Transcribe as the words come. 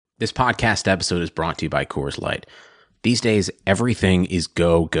This podcast episode is brought to you by Coors Light. These days, everything is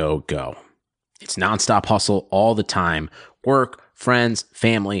go, go, go. It's nonstop hustle all the time. Work, friends,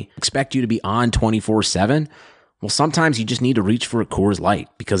 family expect you to be on 24/7. Well, sometimes you just need to reach for a Coors Light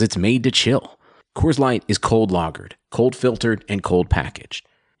because it's made to chill. Coors Light is cold lagered, cold filtered, and cold packaged.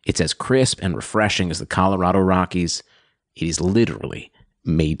 It's as crisp and refreshing as the Colorado Rockies. It is literally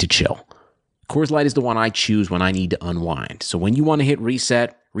made to chill. Coors Light is the one I choose when I need to unwind. So when you want to hit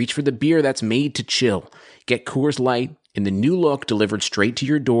reset, reach for the beer that's made to chill. Get Coors Light in the new look delivered straight to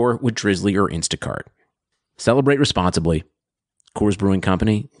your door with Drizzly or Instacart. Celebrate responsibly. Coors Brewing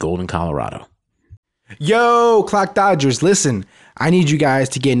Company, Golden, Colorado. Yo, Clock Dodgers, listen, I need you guys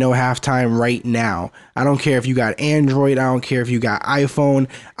to get no halftime right now. I don't care if you got Android, I don't care if you got iPhone.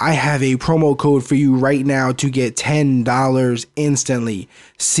 I have a promo code for you right now to get $10 instantly.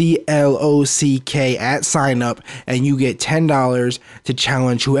 CLOCK at sign up, and you get $10 to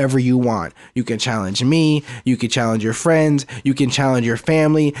challenge whoever you want. You can challenge me, you can challenge your friends, you can challenge your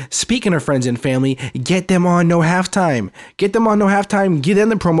family. Speaking of friends and family, get them on no halftime. Get them on no halftime, give them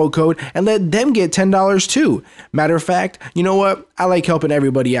the promo code, and let them get $10 too. Matter of fact, you know what? I like helping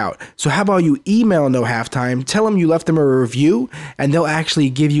everybody out. So how about you email No Halftime, tell them you left them a review, and they'll actually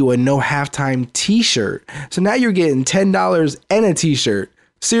give you a No Halftime t-shirt. So now you're getting $10 and a t-shirt.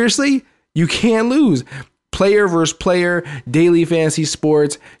 Seriously? You can't lose. Player versus player, daily fantasy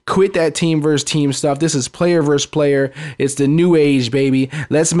sports, quit that team versus team stuff. This is player versus player. It's the new age, baby.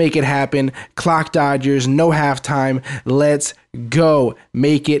 Let's make it happen. Clock Dodgers, no halftime. Let's go.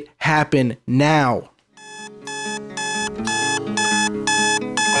 Make it happen now.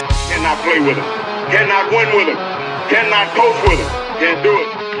 Cannot play with him. Cannot win with him. Cannot coach with him. Can't do it.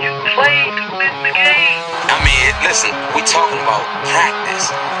 You play to win the game. I mean, listen, we talking about practice.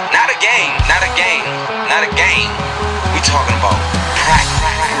 Not a game, not a game, not a game. We talking about practice.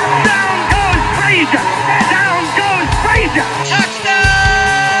 Down goes Frazier. Down goes Frazier. Touchdown!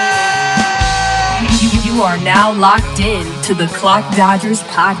 You are now locked in to the Clock Dodgers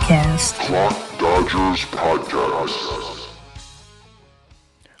podcast. Clock Dodgers Podcast.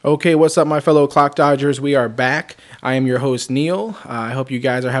 Okay, what's up, my fellow Clock Dodgers? We are back. I am your host, Neil. I hope you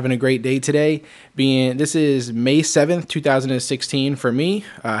guys are having a great day today. This is May 7th, 2016 for me.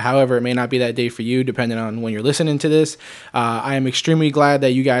 However, it may not be that day for you, depending on when you're listening to this. I am extremely glad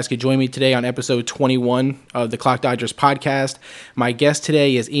that you guys could join me today on episode 21 of the Clock Dodgers podcast. My guest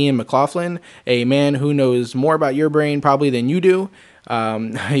today is Ian McLaughlin, a man who knows more about your brain probably than you do.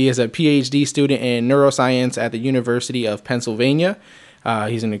 He is a PhD student in neuroscience at the University of Pennsylvania.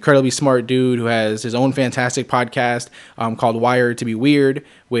 He's an incredibly smart dude who has his own fantastic podcast called Wired to be Weird,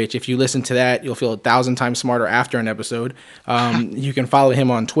 which if you listen to that, you'll feel 1,000 times smarter after an episode. You can follow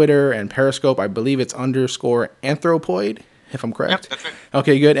him on Twitter and Periscope. I believe it's _anthropoid, if I'm correct. Yep, that's right.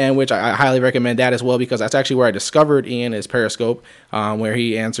 Okay, good. And which I highly recommend that as well, because that's actually where I discovered Ian is Periscope, where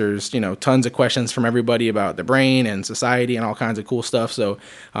he answers, tons of questions from everybody about the brain and society and all kinds of cool stuff. So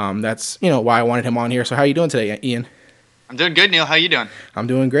that's, why I wanted him on here. So how are you doing today, Ian? I'm doing good, Neil. How you doing? I'm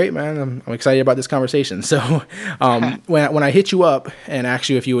doing great, man. I'm excited about this conversation. So when I hit you up and asked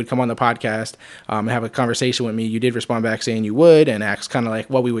you if you would come on the podcast and have a conversation with me, you did respond back saying you would and asked kind of like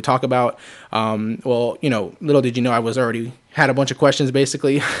what we would talk about. Well, little did you know I was already had a bunch of questions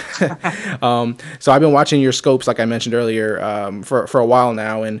basically. So I've been watching your scopes, like I mentioned earlier, for a while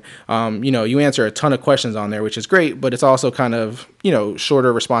now. And, you answer a ton of questions on there, which is great, but it's also kind of,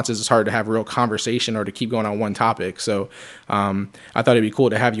 shorter responses. It's hard to have a real conversation or to keep going on one topic. So I thought it'd be cool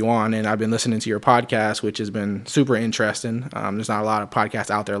to have you on, and I've been listening to your podcast, which has been super interesting. There's not a lot of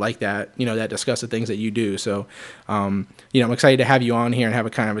podcasts out there like that, that discuss the things that you do. So, I'm excited to have you on here and have a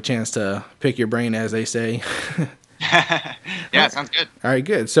kind of a chance to pick your brain, as they say. Yeah, sounds good. All right,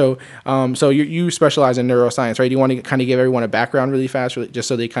 good. So, you specialize in neuroscience, right? Do you want to kind of give everyone a background really fast, just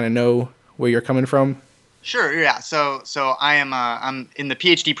so they kind of know where you're coming from? Sure. Yeah. So I am I'm in the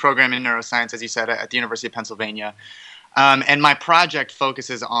PhD program in neuroscience, as you said, at the University of Pennsylvania, and my project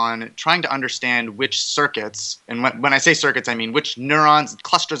focuses on trying to understand which circuits, and when I say circuits, I mean which neurons,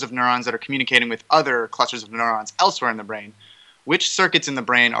 clusters of neurons that are communicating with other clusters of neurons elsewhere in the brain, which circuits in the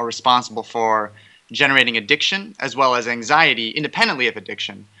brain are responsible for generating addiction as well as anxiety independently of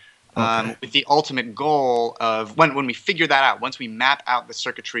addiction, with the ultimate goal of when we figure that out, once we map out the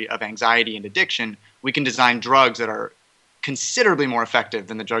circuitry of anxiety and addiction, we can design drugs that are considerably more effective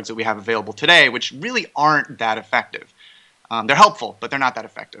than the drugs that we have available today, which really aren't that effective. they're helpful, but they're not that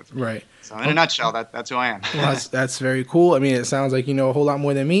effective. Right. So in a nutshell, that's who I am. Well, that's very cool. I mean, it sounds like you know a whole lot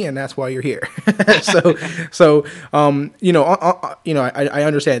more than me, and that's why you're here. so I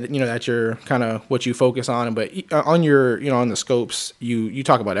understand that, that you're kind of what you focus on, but on your, on the scopes, you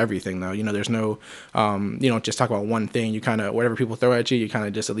talk about everything though. There's no, you don't just talk about one thing. You kind of, whatever people throw at you, you kind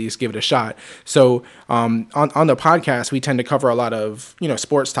of just at least give it a shot. So on the podcast, we tend to cover a lot of,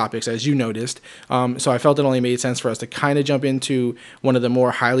 sports topics, as you noticed. So I felt it only made sense for us to kind of jump into one of the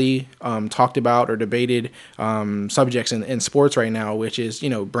more highly talked about or debated subjects in sports right now, which is,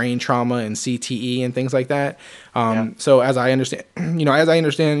 brain trauma and CTE and things like that. So as I understand,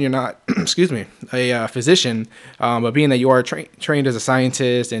 you're not, excuse me, a physician, but being that you are trained as a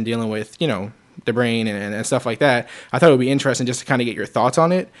scientist and dealing with, the brain and stuff like that, I thought it would be interesting just to kind of get your thoughts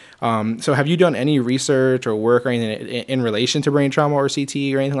on it. So have you done any research or work or anything in relation to brain trauma or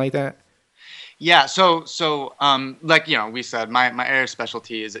CTE or anything like that? Yeah, so like we said, my area of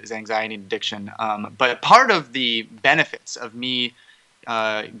specialty is anxiety and addiction. But part of the benefits of me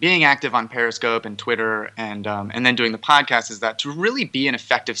being active on Periscope and Twitter and then doing the podcast is that to really be an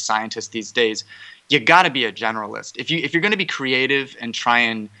effective scientist these days, you got to be a generalist. If you're going to be creative and try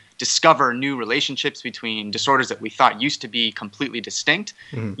and discover new relationships between disorders that we thought used to be completely distinct,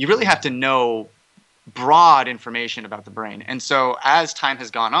 you really have to know broad information about the brain. And so as time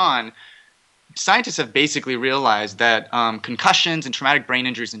has gone on, scientists have basically realized that concussions and traumatic brain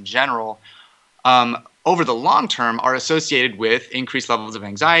injuries in general, over the long term, are associated with increased levels of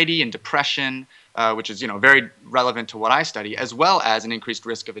anxiety and depression, which is very relevant to what I study, as well as an increased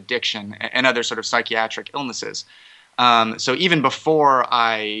risk of addiction and other sort of psychiatric illnesses. So even before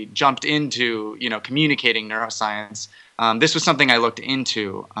I jumped into communicating neuroscience, this was something I looked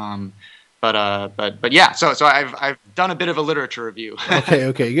into. But yeah, so I've done a bit of a literature review.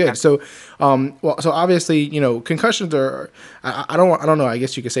 Okay, good. So, so obviously, concussions are, I don't know, I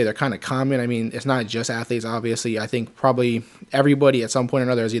guess you could say they're kind of common. I mean, it's not just athletes, obviously. I think probably everybody at some point or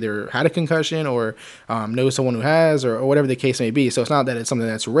another has either had a concussion or knows someone who has, or whatever the case may be. So it's not that it's something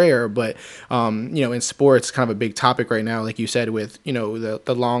that's rare, but, in sports, kind of a big topic right now, like you said, with,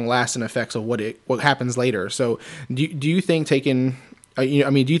 the long lasting effects of what happens later. So do you think do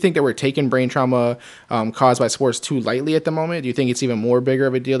you think that we're taking brain trauma caused by sports too lightly at the moment? Do you think it's even more bigger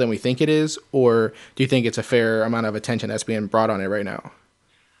of a deal than we think it is? Or do you think it's a fair amount of attention that's being brought on it right now?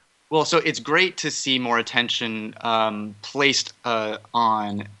 Well, so it's great to see more attention placed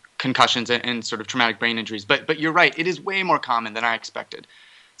on concussions and sort of traumatic brain injuries. But you're right, it is way more common than I expected.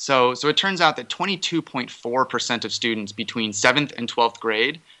 So it turns out that 22.4% of students between 7th and 12th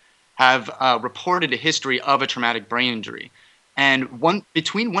grade have reported a history of a traumatic brain injury. And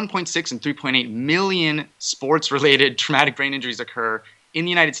between 1.6 and 3.8 million sports-related traumatic brain injuries occur in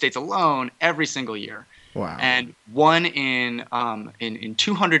the United States alone every single year. Wow! And one in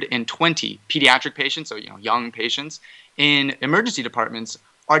 220 pediatric patients, so young patients in emergency departments,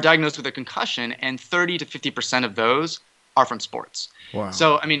 are diagnosed with a concussion, and 30 to 50% of those are from sports. Wow!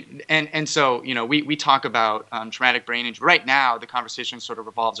 So I mean, and so we talk about traumatic brain injury right now. The conversation sort of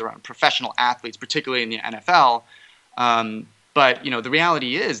revolves around professional athletes, particularly in the NFL. But the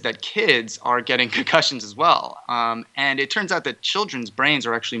reality is that kids are getting concussions as well, and it turns out that children's brains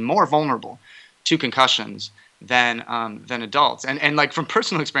are actually more vulnerable to concussions than adults. And like from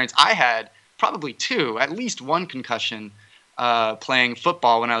personal experience, I had probably at least one concussion playing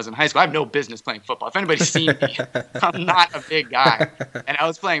football when I was in high school. I have no business playing football. If anybody's seen me, I'm not a big guy, and I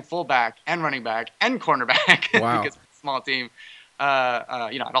was playing fullback and running back and cornerback. Wow! Because it's a small team,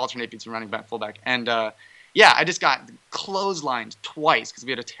 I'd alternate between running back, fullback, and yeah, I just got clotheslined twice because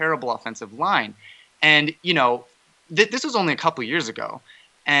we had a terrible offensive line. And, this was only a couple of years ago.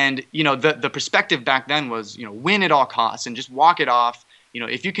 And, the perspective back then was, win at all costs and just walk it off.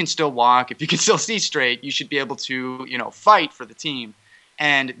 If you can still walk, if you can still see straight, you should be able to, fight for the team.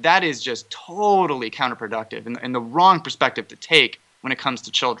 And that is just totally counterproductive and the wrong perspective to take when it comes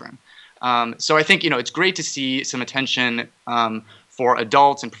to children. So I think, it's great to see some attention for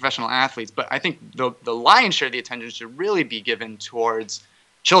adults and professional athletes, but I think the lion's share of the attention should really be given towards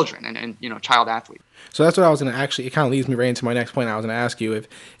children and child athletes. So that's what I was going to actually, it kind of leads me right into my next point. I was going to ask you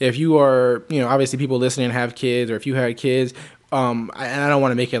if you are, obviously people listening have kids, or if you had kids, and I don't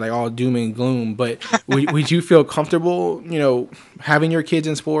want to make it like all doom and gloom, but would you feel comfortable, having your kids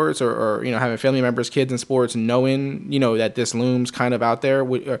in sports or having family members' kids in sports, knowing, that this looms kind of out there?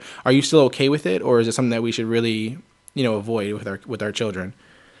 Are you still okay with it, or is it something that we should really avoid with our children?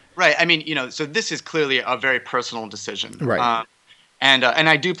 Right. I mean, so this is clearly a very personal decision. Right. And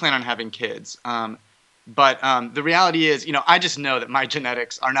I do plan on having kids. But the reality is, I just know that my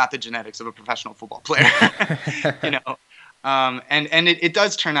genetics are not the genetics of a professional football player. And it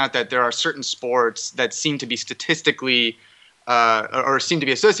does turn out that there are certain sports that seem to be statistically or seem to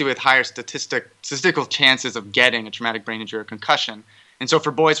be associated with higher statistical chances of getting a traumatic brain injury or concussion. And so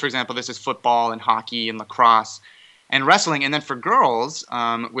for boys, for example, this is football and hockey and lacrosse and wrestling. And then for girls,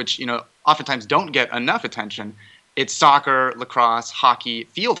 which oftentimes don't get enough attention, it's soccer, lacrosse, hockey,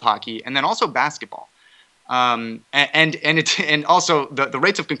 field hockey, and then also basketball. And also the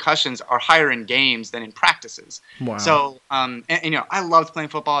rates of concussions are higher in games than in practices. Wow. So I loved playing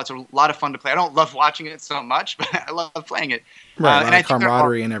football. It's a lot of fun to play. I don't love watching it so much, but I love playing it. Right, and I think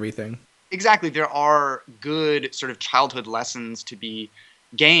camaraderie and everything. Exactly. There are good sort of childhood lessons to be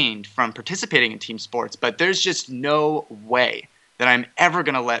gained from participating in team sports, but there's just no way that I'm ever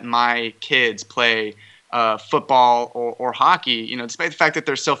going to let my kids play football or hockey, despite the fact that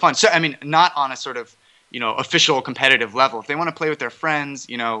they're so fun. So, I mean, not on a sort of, official competitive level. If they want to play with their friends,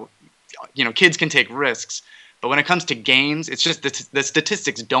 kids can take risks. But when it comes to games, it's just the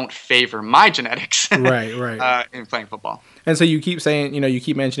statistics don't favor my genetics. Right. In playing football. And so you keep saying, you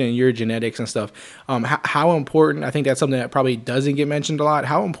keep mentioning your genetics and stuff. How important, I think that's something that probably doesn't get mentioned a lot.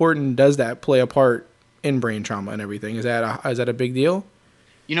 How important does that play a part in brain trauma and everything? Is that a big deal?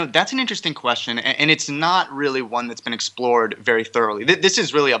 That's an interesting question. And it's not really one that's been explored very thoroughly. This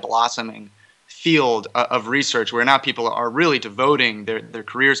is really a blossoming field of research where now people are really devoting their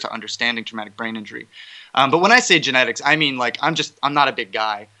careers to understanding traumatic brain injury. But when I say genetics, I mean, like, I'm not a big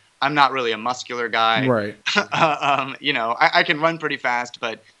guy. I'm not really a muscular guy. Right. I can run pretty fast,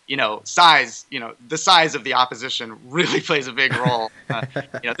 but, size, the size of the opposition really plays a big role.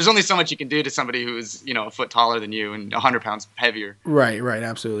 There's only so much you can do to somebody who's, a foot taller than you and 100 pounds heavier. Right,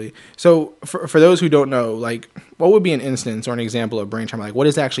 absolutely. So for those who don't know, like, what would be an instance or an example of brain trauma? Like, what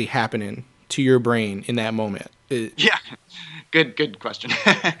is actually happening to your brain in that moment? Yeah, good question.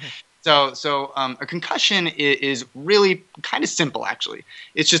 So a concussion is really kind of simple, actually.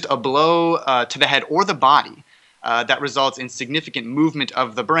 It's just a blow to the head or the body that results in significant movement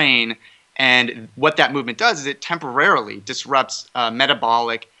of the brain. And what that movement does is it temporarily disrupts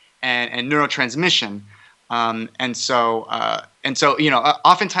metabolic and neurotransmission. And so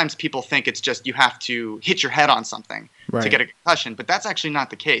oftentimes people think it's just you have to hit your head on something to get a concussion, but that's actually not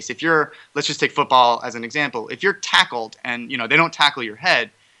the case. Let's just take football as an example. If you're tackled and they don't tackle your head,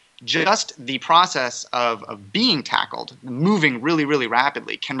 just the process of being tackled, moving really, really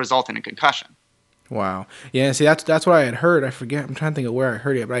rapidly, can result in a concussion. Wow. Yeah, see, that's what I had heard. I forget. I'm trying to think of where I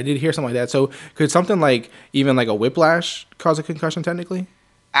heard it, but I did hear something like that. So could something like even like a whiplash cause a concussion technically?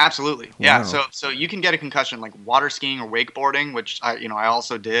 Absolutely. Yeah. Wow. So you can get a concussion like water skiing or wakeboarding, which I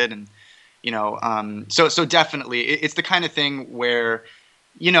also did. And, so definitely it's the kind of thing where,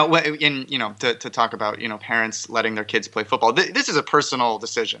 to talk about, parents letting their kids play football. This is a personal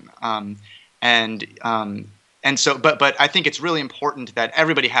decision. And so, but I think it's really important that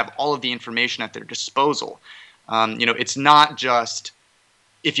everybody have all of the information at their disposal. It's not just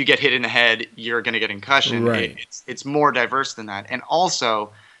if you get hit in the head, you're going to get a concussion. Right. It's more diverse than that. And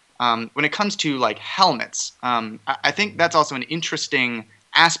also, when it comes to like helmets, I think that's also an interesting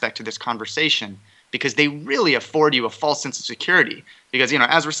aspect to this conversation, because they really afford you a false sense of security. Because,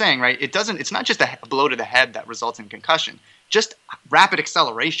 as we're saying, right, it's not just a blow to the head that results in concussion. Just rapid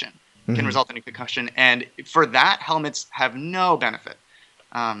acceleration can result in a concussion. And for that, helmets have no benefit.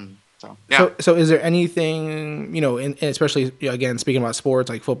 So, yeah. So is there anything, especially, again, speaking about sports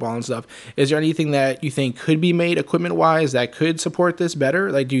like football and stuff, is there anything that you think could be made equipment-wise that could support this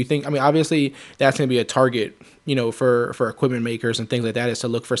better? Like, do you think, obviously that's going to be a target, for equipment makers and things like that, is to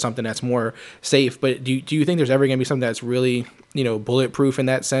look for something that's more safe. But do you think there's ever going to be something that's really, bulletproof in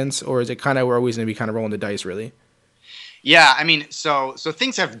that sense? Or is it kind of, we're always going to be kind of rolling the dice, really? Yeah, so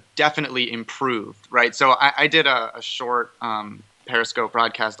things have definitely improved, right? So I did a short Periscope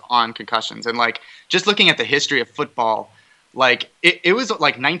broadcast on concussions, and like just looking at the history of football, like it was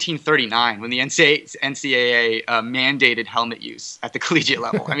like 1939 when the NCAA mandated helmet use at the collegiate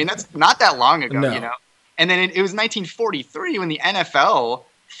level. That's not that long ago, No. And then it was 1943 when the NFL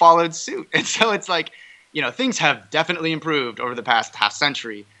followed suit, and so it's like, things have definitely improved over the past half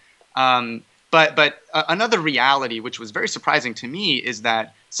century. But another reality, which was very surprising to me, is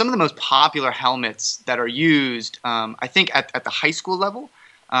that some of the most popular helmets that are used, I think at the high school level,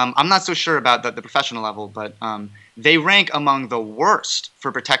 I'm not so sure about the professional level, but they rank among the worst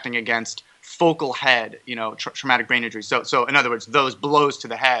for protecting against focal head, traumatic brain injury. So in other words, those blows to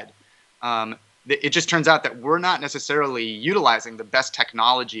the head. It just turns out that we're not necessarily utilizing the best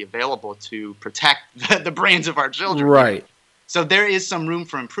technology available to protect the brains of our children. Right. So there is some room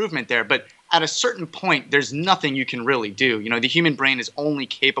for improvement there, but at a certain point, there's nothing you can really do. The human brain is only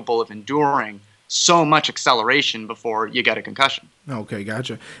capable of enduring so much acceleration before you get a concussion. Okay,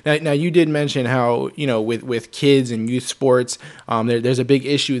 gotcha. Now you did mention how, with kids and youth sports, there's a big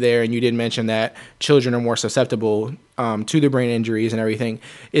issue there, and you did mention that children are more susceptible to the brain injuries and everything.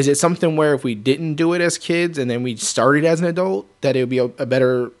 Is it something where if we didn't do it as kids and then we started as an adult, that it would be a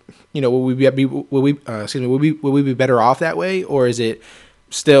better, would we be better off that way, or is it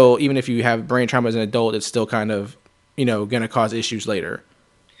still, even if you have brain trauma as an adult, it's still kind of going to cause issues later?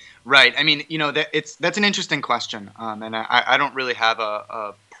 Right. I mean, that's an interesting question, and I don't really have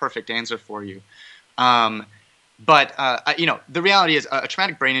a perfect answer for you. But the reality is a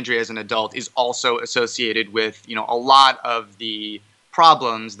traumatic brain injury as an adult is also associated with, a lot of the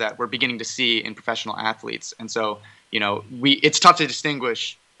problems that we're beginning to see in professional athletes. And so, it's tough to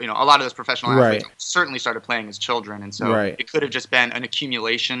distinguish, a lot of those professional athletes certainly started playing as children. And so it could have just been an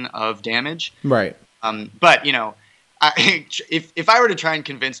accumulation of damage. Right. But, if I were to try and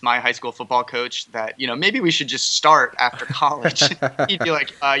convince my high school football coach that, maybe we should just start after college, he'd be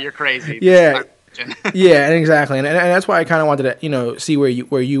like, you're crazy. Yeah. Yeah, exactly. And that's why I kind of wanted to, see where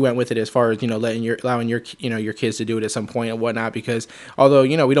you went with it as far as, allowing your kids to do it at some point and whatnot, because although,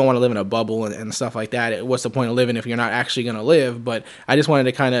 we don't want to live in a bubble and stuff like that, what's the point of living if you're not actually going to live? But I just wanted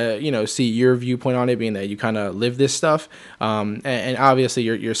to kind of, see your viewpoint on it, being that you kind of live this stuff. And obviously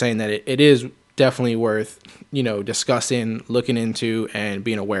you're saying that it is definitely worth, discussing, looking into, and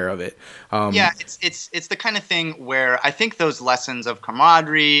being aware of it. It's the kind of thing where I think those lessons of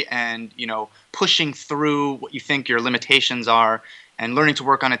camaraderie and, pushing through what you think your limitations are and learning to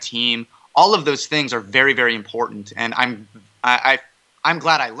work on a team, all of those things are very, very important. And I'm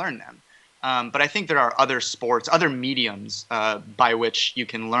glad I learned them. But I think there are other sports, other mediums by which you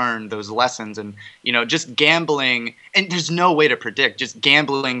can learn those lessons. And, just gambling, and there's no way to predict, just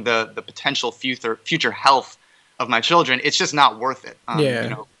gambling the potential future health of my children, it's just not worth it.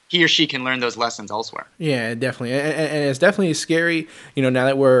 He or she can learn those lessons elsewhere. Yeah, definitely. And it's definitely scary, now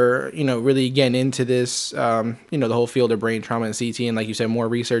that we're, really getting into this, the whole field of brain trauma and CT. And like you said, more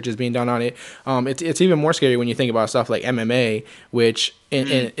research is being done on it. It's even more scary when you think about stuff like MMA, which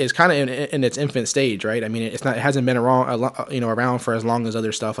is kind of in its infant stage, right? I mean, it hasn't been around for as long as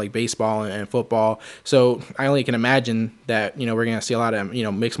other stuff like baseball and football. So I only can imagine that, we're going to see a lot of,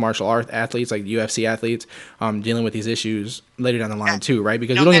 mixed martial art athletes, like UFC athletes, dealing with these issues later down the line too, right?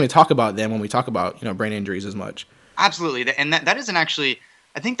 Because we don't even talk about them when we talk about, brain injuries as much. Absolutely. And that isn't actually,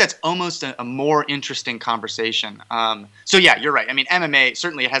 I think that's almost a more interesting conversation. So yeah, you're right. I mean, MMA,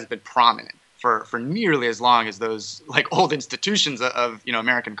 certainly it hasn't been prominent for nearly as long as those like old institutions of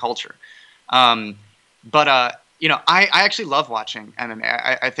American culture. But I actually love watching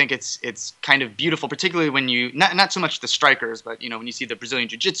MMA. I think it's kind of beautiful, particularly when you not so much the strikers, but when you see the Brazilian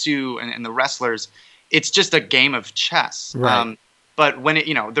Jiu-Jitsu and the wrestlers, it's just a game of chess. Right. But when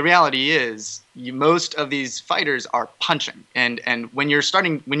the reality is most of these fighters are punching, and when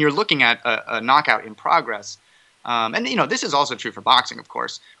you're looking at a knockout in progress. And this is also true for boxing, of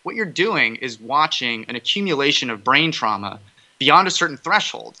course. What you're doing is watching an accumulation of brain trauma beyond a certain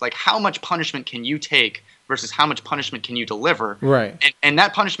threshold. Like, how much punishment can you take versus how much punishment can you deliver? Right. And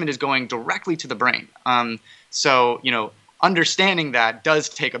that punishment is going directly to the brain. So understanding that does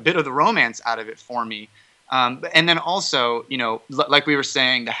take a bit of the romance out of it for me. And then also, like we were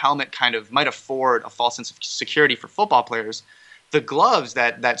saying, the helmet kind of might afford a false sense of security for football players. The gloves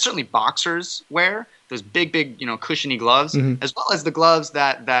that certainly boxers wear, those big, cushiony gloves, as well as the gloves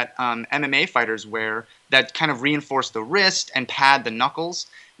that MMA fighters wear that kind of reinforce the wrist and pad the knuckles,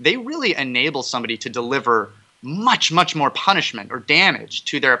 they really enable somebody to deliver much, much more punishment or damage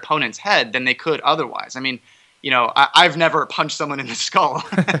to their opponent's head than they could otherwise. I mean, I've never punched someone in the skull,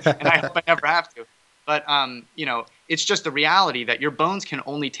 and I hope I never have to. But, it's just the reality that your bones can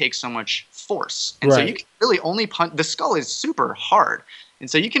only take so much force. And so you can really only punch – the skull is super hard. And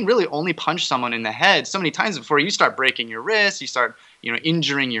so you can really only punch someone in the head so many times before you start breaking your wrists, you start,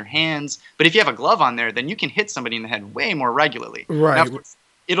 injuring your hands. But if you have a glove on there, then you can hit somebody in the head way more regularly. Right. Now, of course,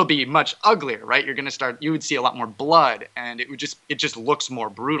 it'll be much uglier, right? You're going to start – you would see a lot more blood, and it just looks more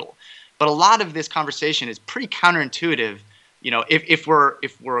brutal. But a lot of this conversation is pretty counterintuitive. If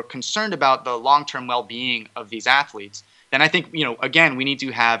we're concerned about the long-term well-being of these athletes, then I think, again, we need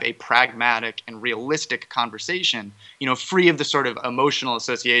to have a pragmatic and realistic conversation, free of the sort of emotional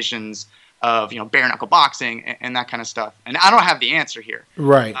associations of, bare knuckle boxing and that kind of stuff. And I don't have the answer here.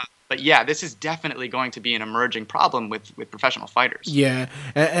 Right. But yeah, this is definitely going to be an emerging problem with professional fighters. Yeah,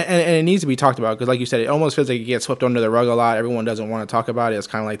 and it needs to be talked about because, like you said, it almost feels like it gets swept under the rug a lot. Everyone doesn't want to talk about it. It's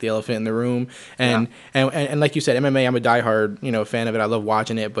kind of like the elephant in the room. And like you said, MMA, I'm a diehard fan of it. I love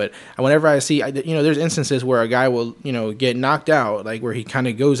watching it. But whenever I see, there's instances where a guy will get knocked out, like where he kind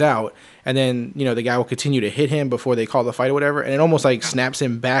of goes out, and then the guy will continue to hit him before they call the fight or whatever, and it almost like snaps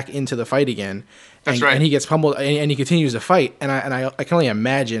him back into the fight again. That's right. And he gets pummeled, and he continues to fight. And I can only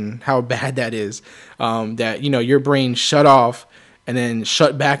imagine how bad that is. That your brain shut off and then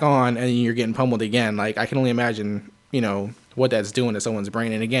shut back on, and you're getting pummeled again. Like, I can only imagine what that's doing to someone's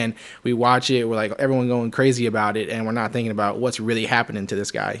brain. And again, we watch it, we're like everyone going crazy about it, and we're not thinking about what's really happening to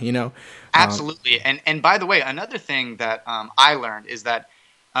this guy. Absolutely. And by the way, another thing that I learned is that,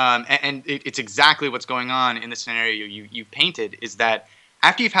 and it's exactly what's going on in the scenario you've painted, is that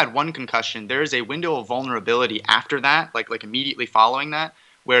after you've had one concussion, there is a window of vulnerability after that, like immediately following that,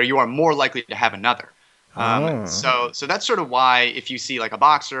 where you are more likely to have another. So that's sort of why if you see like a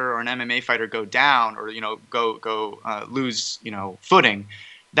boxer or an MMA fighter go down or go lose footing,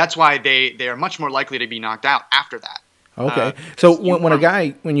 that's why they are much more likely to be knocked out after that. Okay. So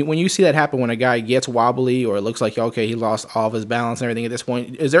when you see that happen, when a guy gets wobbly or it looks like he lost all of his balance and everything at this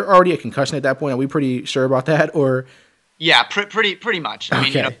point, is there already a concussion at that point? Are we pretty sure about that, or? Yeah, pretty much. I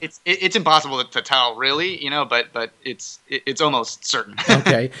mean, it's impossible to tell, really, but it's almost certain.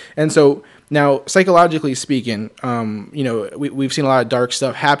 Okay, and so now, psychologically speaking, we've seen a lot of dark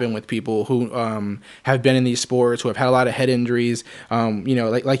stuff happen with people who have been in these sports, who have had a lot of head injuries.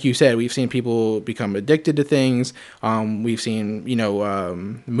 Like you said, we've seen people become addicted to things. We've seen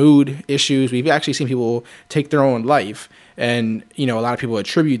mood issues. We've actually seen people take their own life. And, a lot of people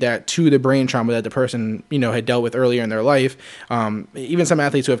attribute that to the brain trauma that the person, had dealt with earlier in their life. Even some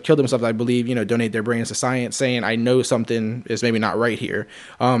athletes who have killed themselves, I believe, donate their brains to science, saying, I know something is maybe not right here.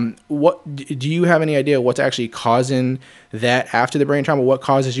 Do you have any idea what's actually causing that after the brain trauma? What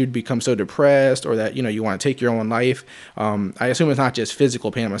causes you to become so depressed, or that, you want to take your own life? I assume it's not just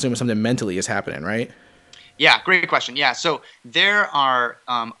physical pain. I'm assuming something mentally is happening, right? Yeah, great question. Yeah, so there are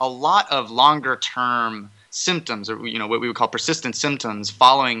a lot of longer term symptoms, or what we would call persistent symptoms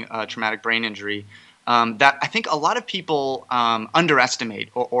following traumatic brain injury, that I think a lot of people underestimate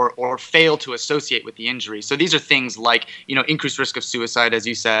or fail to associate with the injury. So these are things like increased risk of suicide, as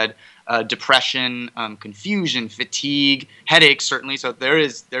you said, depression, confusion, fatigue, headaches, certainly. So there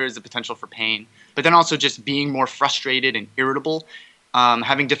is a potential for pain, but then also just being more frustrated and irritable,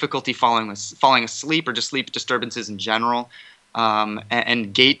 having difficulty falling asleep, or just sleep disturbances in general.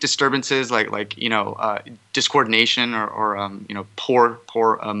 And gait disturbances like discoordination or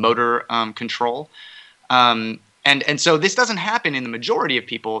poor motor control. And so this doesn't happen in the majority of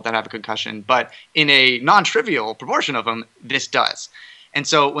people that have a concussion, but in a non-trivial proportion of them, this does. And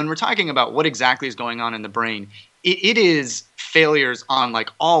so when we're talking about what exactly is going on in the brain, it is failures on like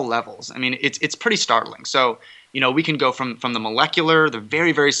all levels. I mean, it's pretty startling. So we can go from the molecular, the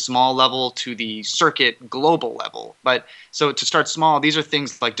very, very small level, to the circuit global level. But so to start small, these are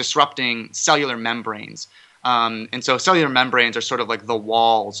things like disrupting cellular membranes. And so cellular membranes are sort of like the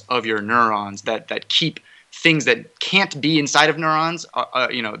walls of your neurons that keep things that can't be inside of neurons,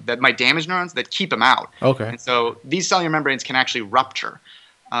 that might damage neurons, that keep them out. Okay. And so these cellular membranes can actually rupture.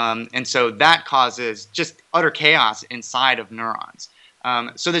 And so that causes just utter chaos inside of neurons.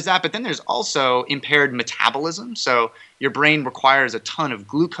 So there's that, but then there's also impaired metabolism. So your brain requires a ton of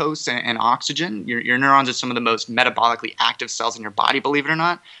glucose and oxygen. Your neurons are some of the most metabolically active cells in your body, believe it or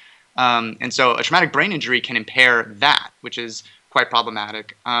not. And so a traumatic brain injury can impair that, which is quite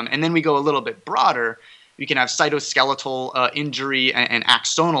problematic. And then we go a little bit broader. We can have cytoskeletal injury and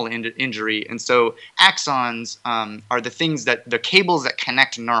axonal injury. And so axons are the things the cables that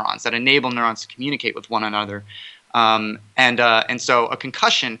connect neurons, that enable neurons to communicate with one another. And so a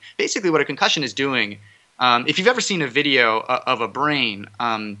concussion, basically what a concussion is doing, if you've ever seen a video of a brain,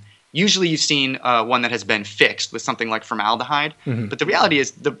 usually you've seen one that has been fixed with something like formaldehyde. Mm-hmm. But the reality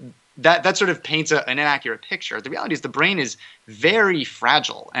is that sort of paints an inaccurate picture. The reality is the brain is very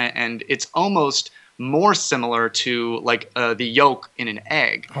fragile, and it's almost more similar to like the yolk in an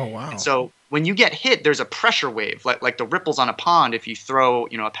egg. Oh, wow. And so when you get hit, there's a pressure wave, like the ripples on a pond if you throw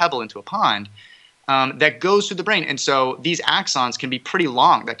a pebble into a pond. That goes through the brain. And so these axons can be pretty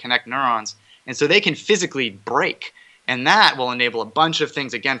long that connect neurons. And so they can physically break. And that will enable a bunch of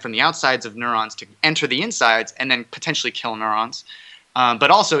things, again, from the outsides of neurons to enter the insides and then potentially kill neurons.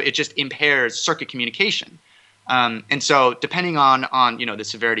 But also it just impairs circuit communication. And so depending on the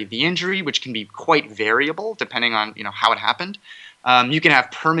severity of the injury, which can be quite variable depending on how it happened, you can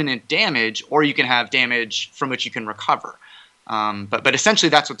have permanent damage, or you can have damage from which you can recover. But essentially,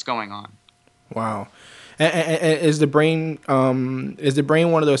 that's what's going on. Wow. And is the brain one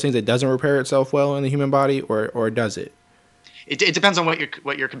of those things that doesn't repair itself well in the human body, or does it? It depends on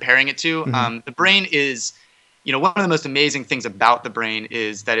what you're comparing it to. The brain is, one of the most amazing things about the brain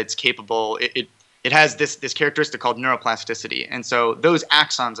is that it's capable. It has this characteristic called neuroplasticity, and so those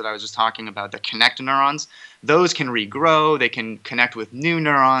axons that I was just talking about that connect neurons, those can regrow. They can connect with new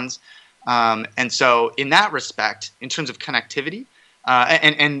neurons, and so in that respect, in terms of connectivity.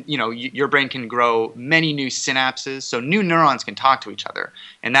 Your brain can grow many new synapses, so new neurons can talk to each other,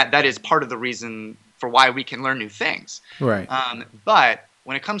 and that is part of the reason for why we can learn new things. Right. But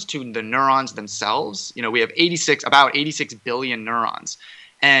when it comes to the neurons themselves, we have about 86 billion neurons,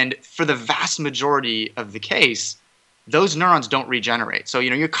 and for the vast majority of the case, those neurons don't regenerate. So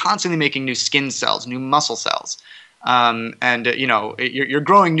you're constantly making new skin cells, new muscle cells, you're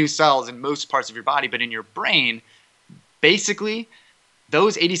growing new cells in most parts of your body, but in your brain, basically,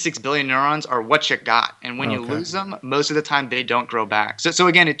 those 86 billion neurons are what you got. And when you lose them, most of the time they don't grow back. So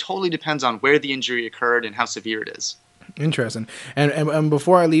again, it totally depends on where the injury occurred and how severe it is. Interesting. And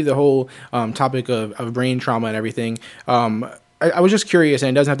before I leave the whole topic of brain trauma and everything, I was just curious, and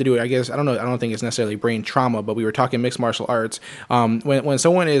it doesn't have to do with, I guess, I don't think it's necessarily brain trauma, but we were talking mixed martial arts. When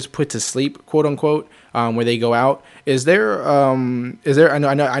someone is put to sleep, quote unquote, where they go out, is there I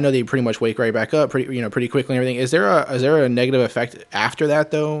know they pretty much wake right back up pretty quickly and everything. Is there a negative effect after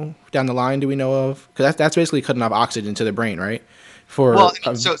that though, down the line, do we know of? Because that's basically cutting off oxygen to the brain, right?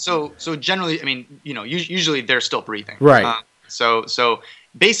 So generally, usually they're still breathing. Right. So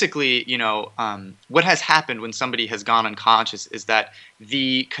basically, what has happened when somebody has gone unconscious is that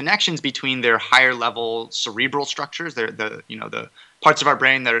the connections between their higher level cerebral structures, the parts of our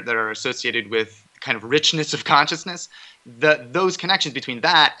brain that are associated with kind of richness of consciousness, those connections between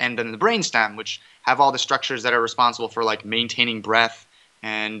that and then the brainstem, which have all the structures that are responsible for like maintaining breath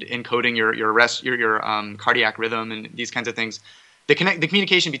and encoding your cardiac rhythm and these kinds of things. The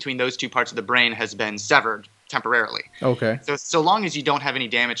communication between those two parts of the brain has been severed temporarily. Okay. So long as you don't have any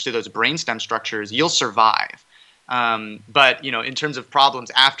damage to those brainstem structures, you'll survive. But in terms of problems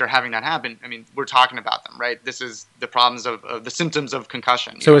after having that happen, we're talking about them, right? This is the problems of the symptoms of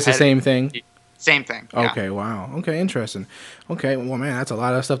concussion. So it's the same thing? Same thing. Yeah. Okay, wow. Okay, interesting. Okay, well, man, that's a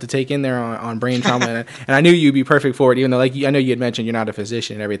lot of stuff to take in there on brain trauma. and I knew you'd be perfect for it, even though, I know you had mentioned you're not a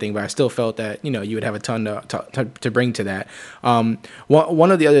physician and everything, but I still felt that, you would have a ton to bring to that.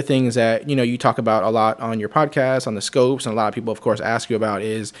 One of the other things that, you talk about a lot on your podcast, on the Scopes, and a lot of people, of course, ask you about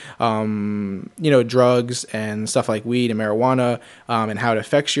is, drugs and stuff like weed and marijuana, and how it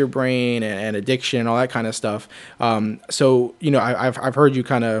affects your brain and addiction and all that kind of stuff. So, I've heard you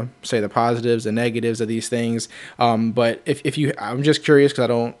kind of say the positives and negatives of these things. But if you, I'm just curious,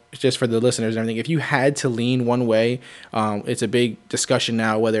 because just for the listeners and everything, if you had to lean one way, it's a big discussion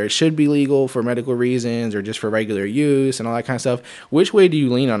now whether it should be legal for medical reasons or just for regular use and all that kind of stuff. Which way do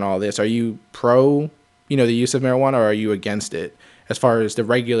you lean on all this? Are you pro, the use of marijuana, or are you against it as far as the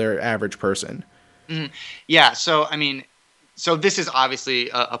regular average person? Mm-hmm. Yeah. So this is obviously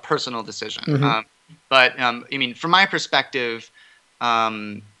a personal decision. Mm-hmm. But from my perspective,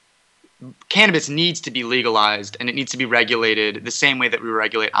 cannabis needs to be legalized and it needs to be regulated the same way that we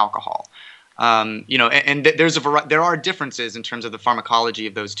regulate alcohol. There are differences in terms of the pharmacology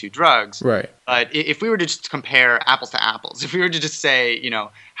of those two drugs. Right. But if we were to just compare apples to apples, if we were to just say,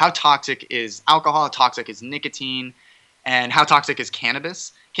 how toxic is alcohol, how toxic is nicotine, and how toxic is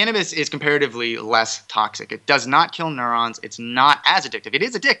cannabis, cannabis is comparatively less toxic. It does not kill neurons. It's not as addictive. It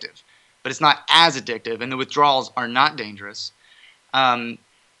is addictive, but it's not as addictive, and the withdrawals are not dangerous.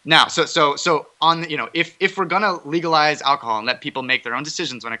 Now, so on, if we're gonna legalize alcohol and let people make their own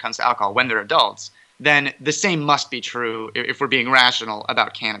decisions when it comes to alcohol when they're adults, then the same must be true if we're being rational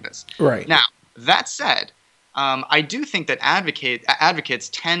about cannabis. Right. Now, that said, I do think that advocates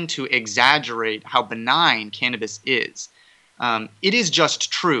tend to exaggerate how benign cannabis is. It is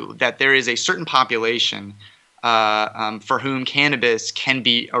just true that there is a certain population for whom cannabis can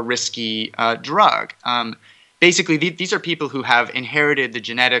be a risky drug. Basically, these are people who have inherited the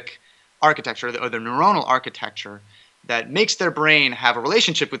genetic architecture or the neuronal architecture that makes their brain have a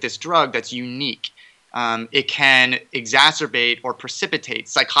relationship with this drug that's unique. It can exacerbate or precipitate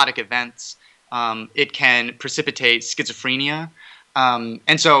psychotic events. It can precipitate schizophrenia.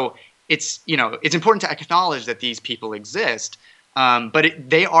 And so it's important to acknowledge that these people exist, but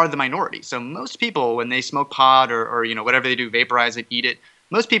they are the minority. So most people, when they smoke pot or whatever they do, vaporize it, eat it,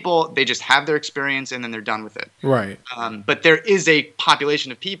 most people, they just have their experience and then they're done with it. Right. But there is a population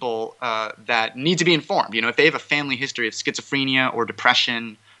of people that need to be informed. If they have a family history of schizophrenia or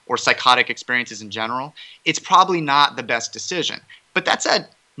depression or psychotic experiences in general, it's probably not the best decision. But that said,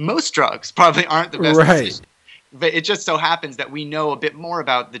 most drugs probably aren't the best decision. But it just so happens that we know a bit more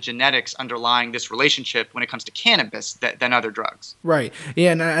about the genetics underlying this relationship when it comes to cannabis than other drugs. Right.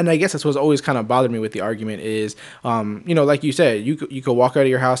 Yeah, and I guess that's what's always kind of bothered me with the argument is, like you said, you could walk out of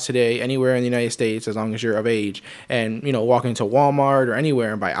your house today anywhere in the United States as long as you're of age, and walk into Walmart or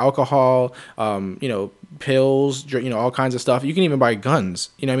anywhere and buy alcohol, pills, all kinds of stuff. You can even buy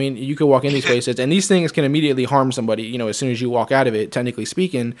guns. You know what I mean? You could walk in these places, and these things can immediately harm somebody. As soon as you walk out of it, technically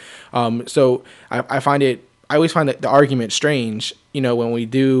speaking. So I always find that the argument strange, when we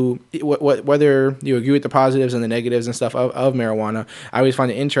do, whether you agree with the positives and the negatives and stuff of marijuana. I always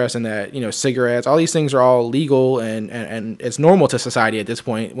find it interesting that, cigarettes, all these things are all legal and it's normal to society at this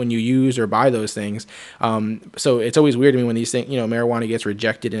point when you use or buy those things. So it's always weird to me when these things, marijuana gets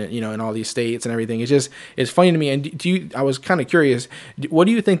rejected in all these states and everything. It's funny to me. And I was kind of curious, what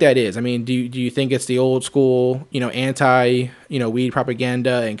do you think that is? I mean, do you think it's the old school, anti, weed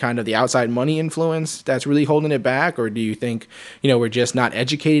propaganda and kind of the outside money influence that's really holding it back? Or do you think, we're just not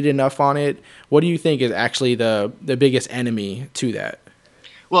educated enough on it? What do you think is actually the biggest enemy to that?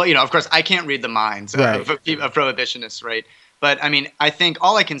 Well, of course, I can't read the minds of prohibitionists, right? But I mean, I think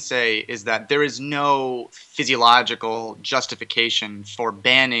all I can say is that there is no physiological justification for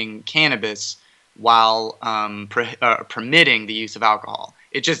banning cannabis while permitting the use of alcohol.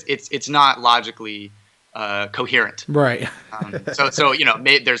 It's not logically coherent. Right. So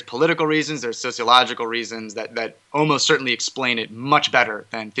there's political reasons, there's sociological reasons that almost certainly explain it much better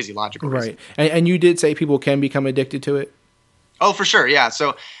than physiological reasons. Right. And you did say people can become addicted to it? Oh, for sure. Yeah.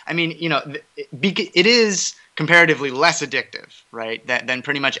 So, I mean, it is comparatively less addictive, right, than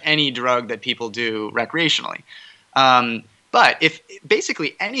pretty much any drug that people do recreationally. But if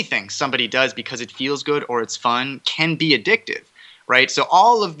basically anything somebody does because it feels good or it's fun can be addictive, right? So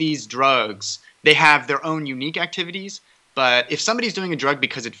all of these drugs, they have their own unique activities, but if somebody's doing a drug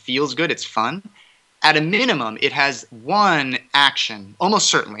because it feels good, it's fun, at a minimum, it has one action, almost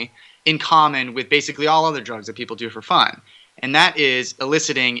certainly, in common with basically all other drugs that people do for fun. And that is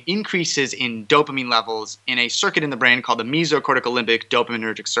eliciting increases in dopamine levels in a circuit in the brain called the mesocortical limbic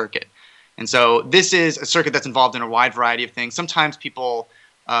dopaminergic circuit. And so this is a circuit that's involved in a wide variety of things. Sometimes people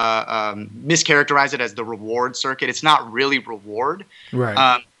mischaracterize it as the reward circuit. It's not really reward.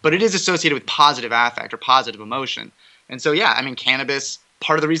 Right. But it is associated with positive affect or positive emotion. And so, yeah, I mean, cannabis,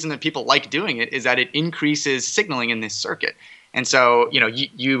 part of the reason that people like doing it is that it increases signaling in this circuit. And so,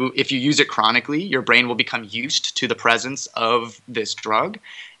 if you use it chronically, your brain will become used to the presence of this drug.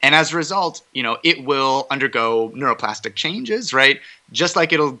 And as a result, it will undergo neuroplastic changes, right? Just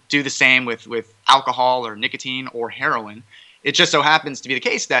like it'll do the same with alcohol or nicotine or heroin. It just so happens to be the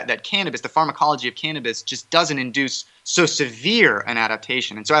case that cannabis, the pharmacology of cannabis, just doesn't induce so severe an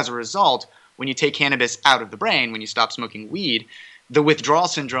adaptation. And so as a result, when you take cannabis out of the brain, when you stop smoking weed, the withdrawal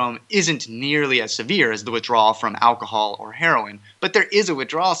syndrome isn't nearly as severe as the withdrawal from alcohol or heroin, but there is a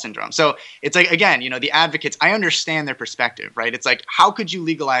withdrawal syndrome. So it's like, again, the advocates, I understand their perspective, right? It's like, how could you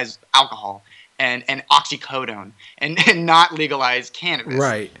legalize alcohol and oxycodone and not legalize cannabis?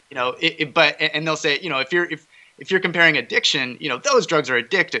 Right. And they'll say, if you're comparing addiction, those drugs are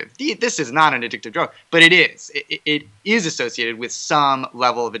addictive. This is not an addictive drug, but it is. It is associated with some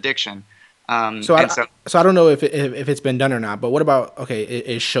level of addiction. So I don't know if it's been done or not, but what about,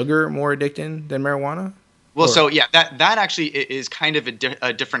 is sugar more addicting than marijuana? Well, so yeah, that actually is kind of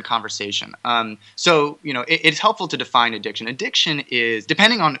a different conversation. It's helpful to define addiction. Addiction is,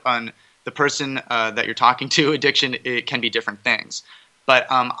 depending on the person that you're talking to, it can be different things. But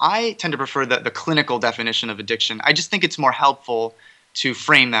I tend to prefer the clinical definition of addiction. I just think it's more helpful to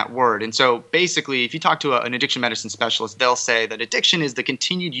frame that word. And so basically, if you talk to an addiction medicine specialist, they'll say that addiction is the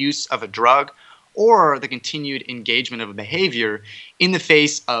continued use of a drug or the continued engagement of a behavior in the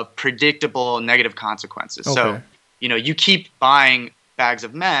face of predictable negative consequences. Okay. So, you keep buying bags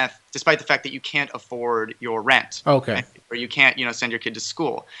of meth despite the fact that you can't afford your rent. Okay. Right? Or you can't, send your kid to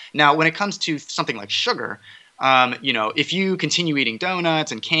school. Now, when it comes to something like sugar, if you continue eating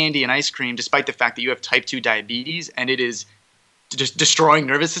donuts and candy and ice cream despite the fact that you have type 2 diabetes and it is just destroying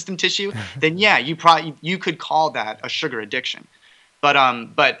nervous system tissue, then yeah, you could call that a sugar addiction. But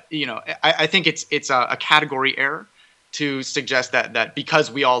I think it's a category error to suggest that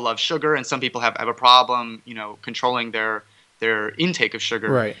because we all love sugar and some people have a problem, controlling their intake of sugar.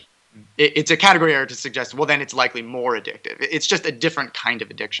 Right. It's a category error to suggest, well, then it's likely more addictive. It's just a different kind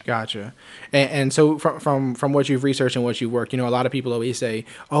of addiction. Gotcha. And so from what you've researched and what you've worked, a lot of people always say,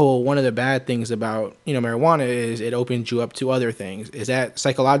 oh, one of the bad things about, marijuana is it opens you up to other things. Is that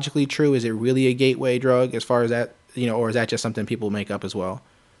psychologically true? Is it really a gateway drug as far as that, or is that just something people make up as well?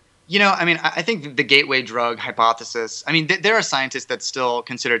 I mean, I think the gateway drug hypothesis, I mean, there are scientists that still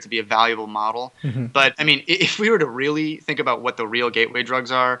consider it to be a valuable model. But, I mean, if we were to really think about what the real gateway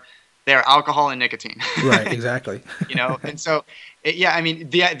drugs are, they're alcohol and nicotine. Right, exactly. And so, I mean,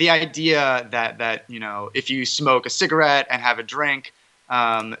 the idea that if you smoke a cigarette and have a drink,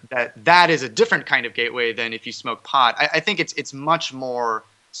 that is a different kind of gateway than if you smoke pot. I think it's much more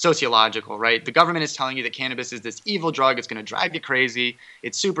sociological, right? The government is telling you that cannabis is this evil drug. It's going to drive you crazy.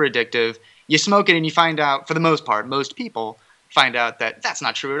 It's super addictive. You smoke it and you find out, for the most part, most people find out that that's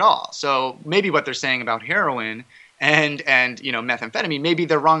not true at all. So maybe what they're saying about heroin and methamphetamine, maybe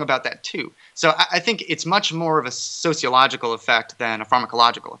they're wrong about that too. So I think it's much more of a sociological effect than a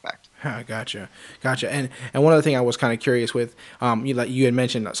pharmacological effect. Gotcha. And one other thing I was kind of curious with, you had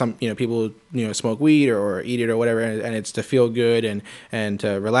mentioned some people smoke weed or eat it or whatever, and it's to feel good and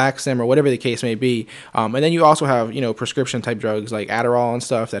to relax them or whatever the case may be. And then you also have prescription type drugs like Adderall and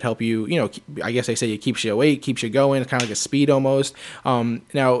stuff that help you. I guess they say it keeps you awake, keeps you going. It's kind of like a speed almost.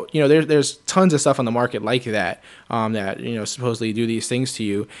 Now there's tons of stuff on the market like that that supposedly do these things to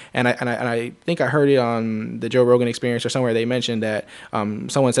you. And I think I heard it on the Joe Rogan Experience or somewhere. They mentioned that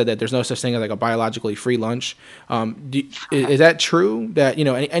someone said that there's no such thing as like a biologically free lunch. Is that true? That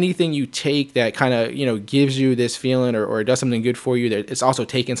anything you take that kind of gives you this feeling or does something good for you, that it's also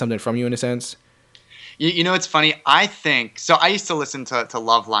taking something from you in a sense? It's funny. I think so. I used to listen to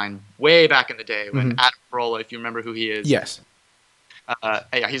Loveline way back in the day when Adam Carolla, if you remember who he is. Yes.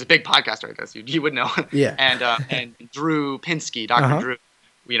 Yeah, he's a big podcaster, I guess. You would know. Yeah. And Drew Pinsky, Dr. Drew.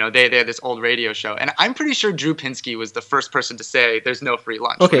 They had this old radio show, and I'm pretty sure Drew Pinsky was the first person to say there's no free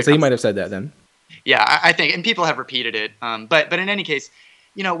lunch. Okay, so he might have said that then. Yeah, I think, and people have repeated it. But in any case,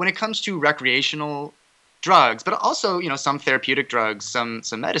 when it comes to recreational drugs, but also some therapeutic drugs, some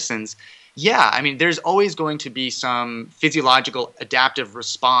medicines, I mean, there's always going to be some physiological adaptive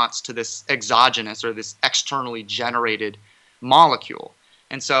response to this exogenous or this externally generated molecule.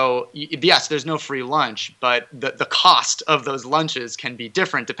 And so, yes, there's no free lunch, but the cost of those lunches can be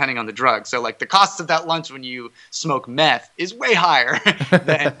different depending on the drug. So, like, the cost of that lunch when you smoke meth is way higher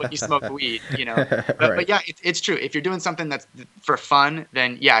than when you smoke weed, But yeah, it's true. If you're doing something that's for fun,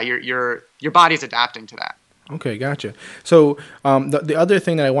 then your body's adapting to that. Okay, gotcha. So the other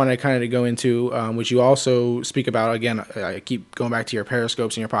thing that I wanted to go into, which you also speak about, again, I keep going back to your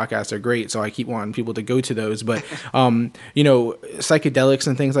Periscopes and your podcasts. They're great, so I keep wanting people to go to those. But, psychedelics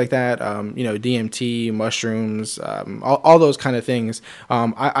and things like that, DMT, mushrooms, all those kind of things.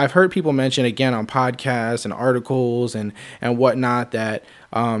 I've heard people mention, again, on podcasts and articles and whatnot that,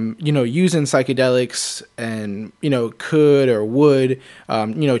 using psychedelics and, could or would,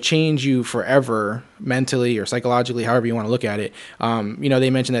 change you forever mentally or psychologically, however you want to look at it. They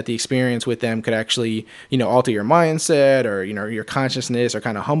mentioned that the experience with them could actually, alter your mindset or, your consciousness or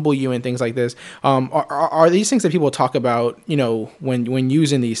kind of humble you and things like this. Are these things that people talk about, when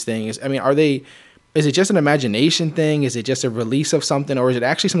using these things? I mean, is it just an imagination thing? Is it just a release of something, or is it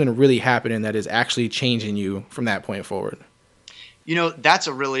actually something really happening that is actually changing you from that point forward? That's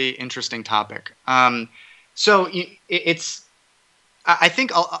a really interesting topic. So I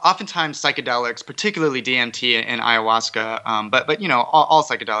think oftentimes psychedelics, particularly DMT and ayahuasca, but all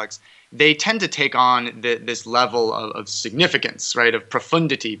psychedelics, they tend to take on this level of significance, right, of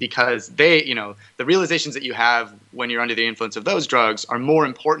profundity, because they, the realizations that you have when you're under the influence of those drugs are more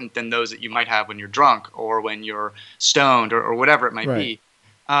important than those that you might have when you're drunk or when you're stoned or whatever it might be.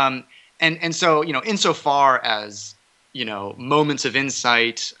 And so, insofar as moments of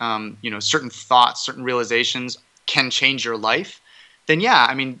insight, certain thoughts, certain realizations can change your life, then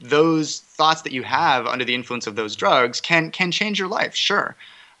I mean, those thoughts that you have under the influence of those drugs can change your life, sure.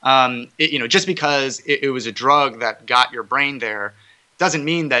 Just because it was a drug that got your brain there doesn't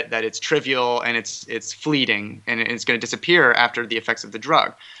mean that it's trivial and it's fleeting and it's going to disappear after the effects of the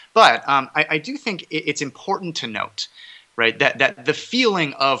drug. But I do think it's important to note, right, that the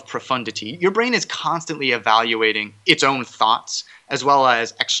feeling of profundity, your brain is constantly evaluating its own thoughts as well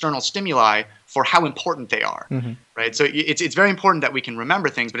as external stimuli for how important they are, right? So it's very important that we can remember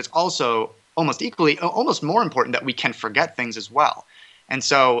things, but it's also almost more important that we can forget things as well. And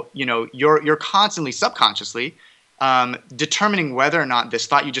so, you're constantly subconsciously determining whether or not this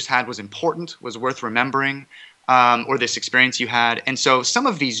thought you just had was important, was worth remembering, or this experience you had. And so some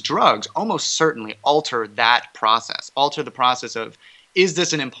of these drugs almost certainly alter that process, alter the process of, is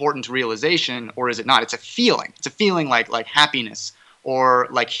this an important realization or is it not? It's a feeling. It's a feeling like happiness or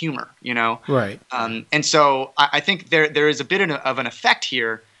like humor, Right. And so I think there is a bit of an effect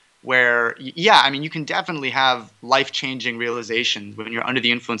here where, I mean, you can definitely have life-changing realizations when you're under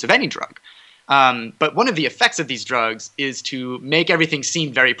the influence of any drug. But one of the effects of these drugs is to make everything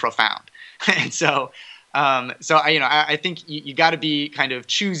seem very profound. And so I think you got to be kind of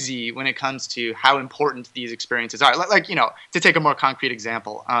choosy when it comes to how important these experiences are. Like, to take a more concrete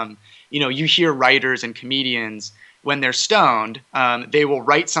example, you hear writers and comedians when they're stoned, they will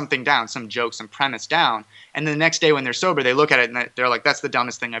write something down, some joke, some premise down, and then the next day when they're sober, they look at it and they're like, "That's the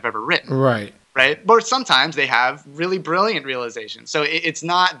dumbest thing I've ever written." Right. Right. But sometimes they have really brilliant realizations. So it's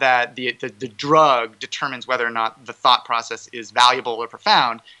not that the drug determines whether or not the thought process is valuable or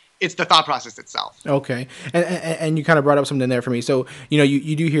profound. It's the thought process itself. Okay. And you kind of brought up something there for me. So,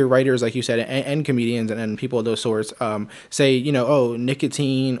 you do hear writers, like you said, and comedians and people of those sorts say, oh,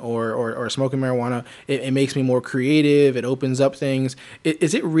 nicotine or smoking marijuana, it makes me more creative. It opens up things.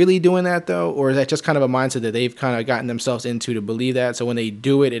 Is it really doing that, though? Or is that just kind of a mindset that they've kind of gotten themselves into to believe that? So when they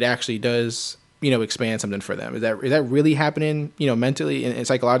do it, it actually does, expand something for them. Is that really happening, mentally and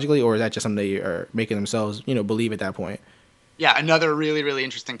psychologically? Or is that just something they are making themselves, believe at that point? Yeah, another really, really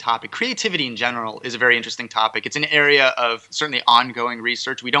interesting topic. Creativity in general is a very interesting topic. It's an area of certainly ongoing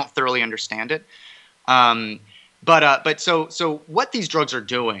research. We don't thoroughly understand it. But so what these drugs are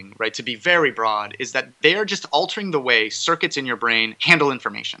doing, right, to be very broad, is that they are just altering the way circuits in your brain handle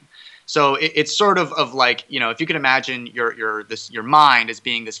information. So it's sort of like, if you can imagine your mind as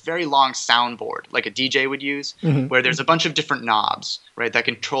being this very long soundboard, like a DJ would use, where there's a bunch of different knobs, right, that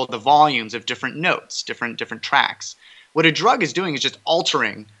control the volumes of different notes, different tracks. What a drug is doing is just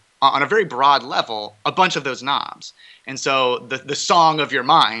altering, on a very broad level, a bunch of those knobs. And so the song of your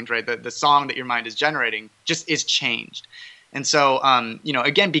mind, right, the song that your mind is generating just is changed. And so,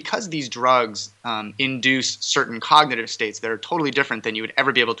 again, because these drugs induce certain cognitive states that are totally different than you would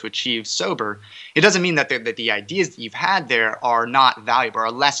ever be able to achieve sober, it doesn't mean that the ideas that you've had there are not valuable or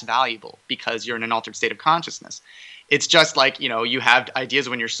are less valuable because you're in an altered state of consciousness. It's just like, you have ideas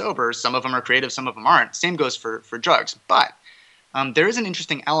when you're sober. Some of them are creative, some of them aren't. Same goes for drugs. But there is an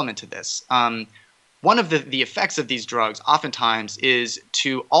interesting element to this. One of the effects of these drugs oftentimes is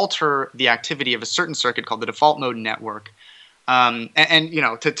to alter the activity of a certain circuit called the default mode network.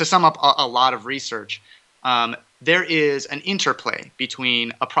 To sum up a lot of research, there is an interplay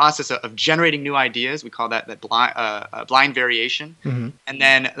between a process of generating new ideas, we call that blind variation, and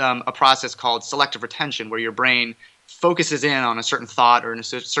then a process called selective retention, where your brain focuses in on a certain thought or a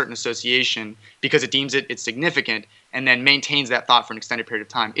certain association because it deems it's significant, and then maintains that thought for an extended period of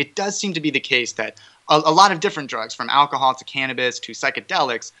time. It does seem to be the case that a lot of different drugs, from alcohol to cannabis to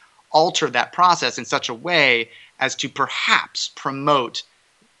psychedelics, alter that process in such a way as to perhaps promote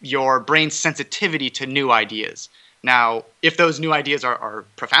your brain's sensitivity to new ideas. Now, if those new ideas are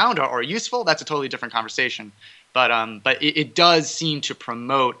profound or useful, that's a totally different conversation. But it does seem to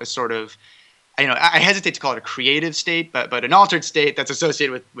promote a sort of, I hesitate to call it a creative state, but an altered state that's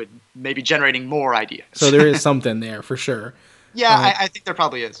associated with maybe generating more ideas. So there is something there for sure. Yeah, I think there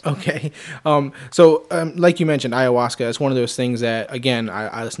probably is. Okay. So like you mentioned, ayahuasca is one of those things that, again,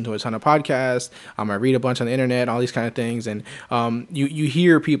 I listen to a ton of podcasts. I read a bunch on the internet, all these kind of things. And you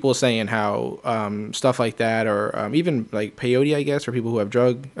hear people saying how stuff like that, or even like peyote, I guess, for people who have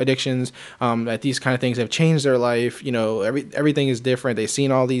drug addictions, that these kind of things have changed their life. Everything is different. They've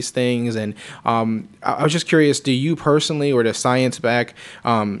seen all these things. And I was just curious, do you personally, or does science back,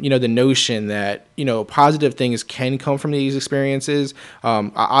 the notion that, positive things can come from these experiences?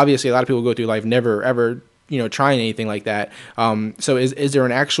 Obviously, a lot of people go through life never ever trying anything like that. So is there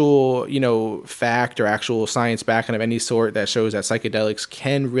an actual fact or actual science backing of any sort that shows that psychedelics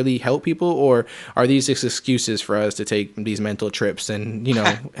can really help people, or are these just excuses for us to take these mental trips and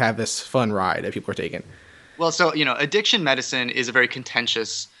have this fun ride that people are taking? Well, so addiction medicine is a very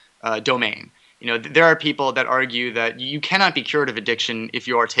contentious domain. There are people that argue that you cannot be cured of addiction if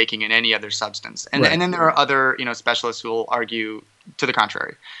you are taking in any other substance. And, right. And then there are other, specialists who will argue to the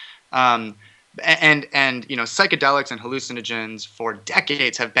contrary. And psychedelics and hallucinogens for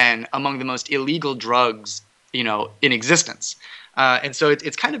decades have been among the most illegal drugs, in existence. And so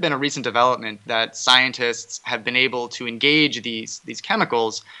it's kind of been a recent development that scientists have been able to engage these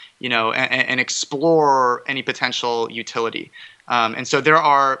chemicals, and explore any potential utility. And so there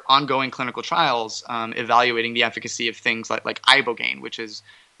are ongoing clinical trials evaluating the efficacy of things like ibogaine, which is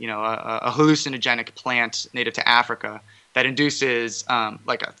a hallucinogenic plant native to Africa that induces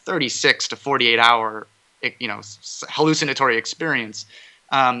like a 36 to 48 hour hallucinatory experience.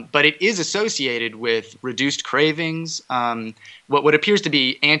 But it is associated with reduced cravings, what appears to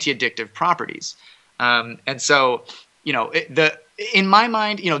be anti-addictive properties. And so in my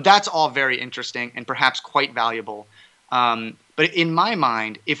mind, that's all very interesting and perhaps quite valuable. But in my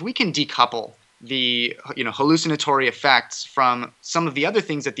mind, if we can decouple the hallucinatory effects from some of the other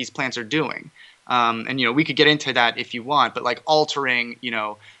things that these plants are doing. And we could get into that if you want, but like altering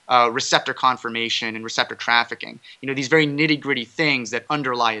receptor conformation and receptor trafficking, these very nitty-gritty things that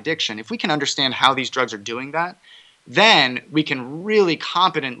underlie addiction. If we can understand how these drugs are doing that, then we can really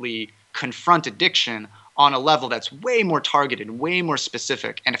competently confront addiction on a level that's way more targeted, way more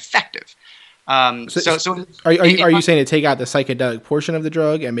specific, and effective. Are you saying to take out the psychedelic portion of the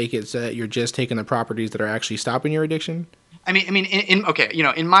drug and make it so that you're just taking the properties that are actually stopping your addiction? I mean,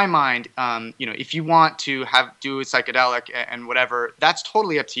 in my mind, if you want to do a psychedelic and whatever, that's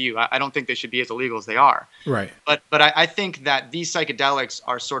totally up to you. I don't think they should be as illegal as they are. Right. But I think that these psychedelics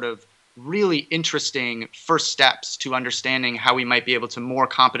are sort of really interesting first steps to understanding how we might be able to more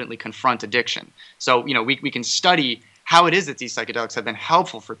competently confront addiction. So, we can study how it is that these psychedelics have been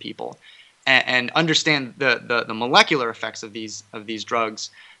helpful for people, and understand the molecular effects of these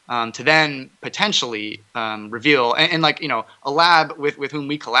drugs. To then potentially reveal, and a lab with whom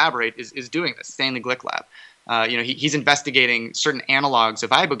we collaborate is doing this, Stanley Glick Lab. He's investigating certain analogs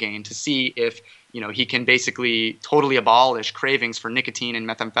of ibogaine to see if he can basically totally abolish cravings for nicotine and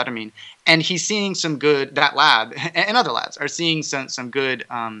methamphetamine, and he's seeing that lab and other labs are seeing some good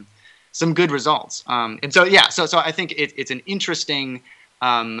results. And so I think it's an interesting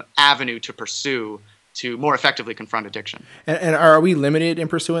avenue to pursue to more effectively confront addiction. And are we limited in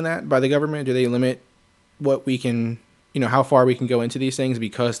pursuing that by the government? Do they limit what we can, how far we can go into these things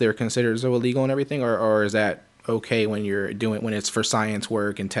because they're considered so illegal and everything? Or is that okay when it's for science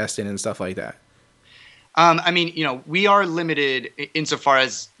work and testing and stuff like that? We are limited insofar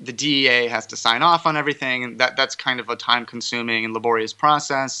as the DEA has to sign off on everything, and that's kind of a time-consuming and laborious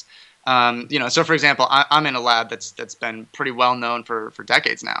process. So for example, I'm in a lab that's been pretty well known for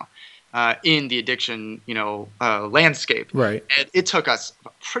decades now. In the addiction, landscape. Right. And it took us a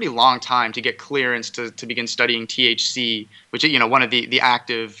pretty long time to get clearance to begin studying THC, which is, one of the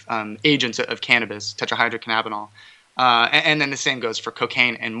active agents of cannabis, tetrahydrocannabinol. And then the same goes for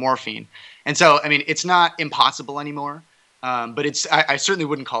cocaine and morphine. And so, it's not impossible anymore. But I certainly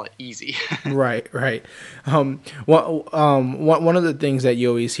wouldn't call it easy. Right. One of the things that you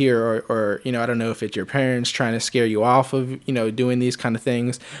always hear, or I don't know if it's your parents trying to scare you off of, doing these kind of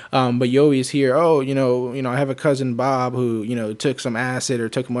things. But you always hear, I have a cousin Bob who, took some acid or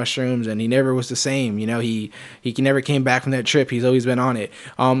took mushrooms and he never was the same. He never came back from that trip. He's always been on it.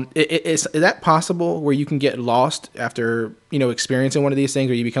 Is that possible where you can get lost after, experiencing one of these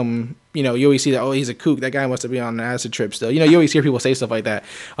things, or you become, you always see that, he's a kook. That guy must have been on an acid trip still. You always hear people say stuff like that.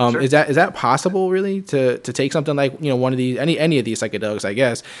 Sure. Is that possible really to take something like, one of these, any of these psychedelics, I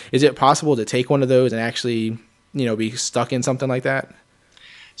guess? Is it possible to take one of those and actually, be stuck in something like that?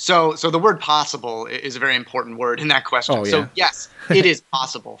 So the word possible is a very important word in that question. Oh, yeah. So yes, it is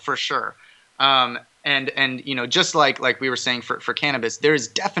possible for sure. And just like we were saying for cannabis, there is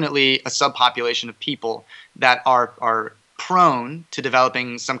definitely a subpopulation of people that are prone to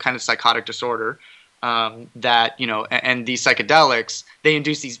developing some kind of psychotic disorder, and these psychedelics, they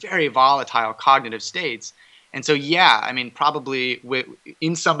induce these very volatile cognitive states. And so, probably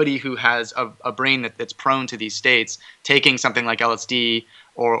in somebody who has a brain that's prone to these states, taking something like LSD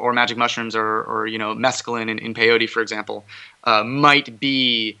or magic mushrooms or mescaline in peyote, for example, might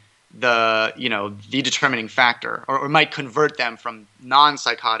be the determining factor, or might convert them from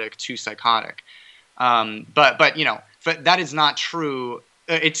non-psychotic to psychotic. But that is not true.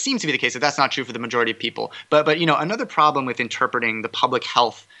 It seems to be the case that that's not true for the majority of people. But another problem with interpreting the public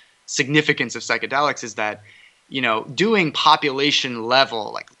health significance of psychedelics is that, doing population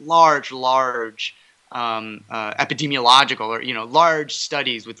level, like large epidemiological or, large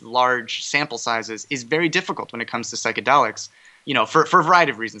studies with large sample sizes is very difficult when it comes to psychedelics. For a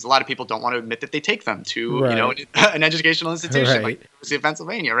variety of reasons. A lot of people don't want to admit that they take them to, an educational institution like the University of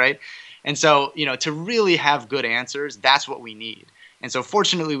Pennsylvania, right? And so, to really have good answers, that's what we need. And so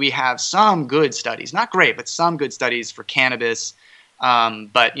fortunately, we have some good studies, not great, but some good studies for cannabis.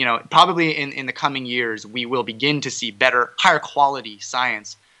 But, probably in the coming years, we will begin to see better, higher quality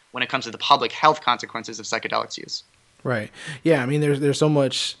science when it comes to the public health consequences of psychedelics use. Right. Yeah. There's so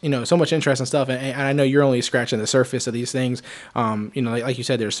much, so much interesting stuff. And I know you're only scratching the surface of these things. Like you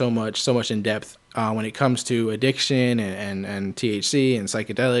said, there's so much in depth when it comes to addiction and THC and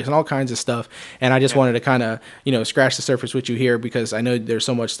psychedelics and all kinds of stuff. And I just wanted to kind of, scratch the surface with you here, because I know there's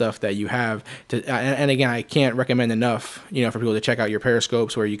so much stuff that you have to, and again, I can't recommend enough, for people to check out your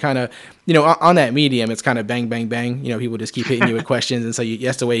Periscopes, where you kind of, on that medium, it's kind of bang, bang, bang, people just keep hitting you with questions. And so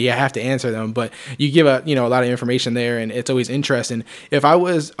that's the way you have to answer them, but you give a lot of information there, and it's always interesting. If I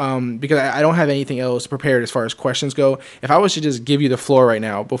was, because I don't have anything else prepared as far as questions go, if I was to just give you the floor right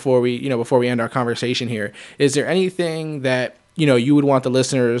now before we end our conversation here, is there anything that you would want the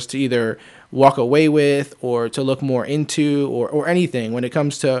listeners to either walk away with or to look more into, or anything when it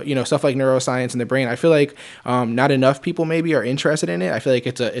comes to stuff like neuroscience and the brain? I feel like not enough people maybe are interested in it. I feel like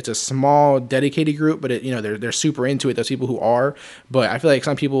it's a small dedicated group, but they're super into it, those people who are. But I feel like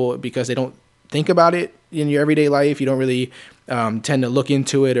some people, because they don't think about it in your everyday life, you don't really tend to look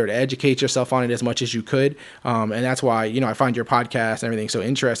into it or to educate yourself on it as much as you could. And that's why, I find your podcast and everything so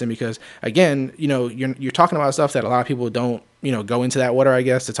interesting, because again, you're talking about stuff that a lot of people don't, go into that water, I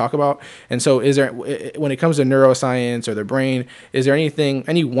guess, to talk about. And so is there, when it comes to neuroscience or the brain, is there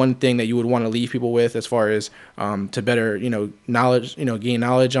any one thing that you would want to leave people with as far as to better, knowledge, gain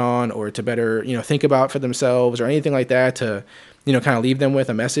knowledge on, or to better, think about for themselves, or anything like that, to, kind of leave them with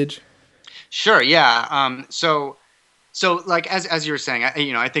a message? Sure. Yeah. So like as you were saying,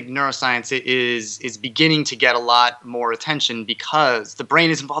 I think neuroscience is beginning to get a lot more attention, because the brain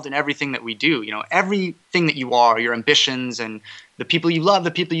is involved in everything that we do. Everything that you are, your ambitions and the people you love,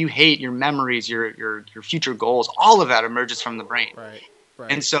 the people you hate, your memories, your future goals, all of that emerges from the brain. Right.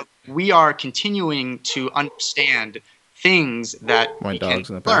 And so we are continuing to understand things that my we dog's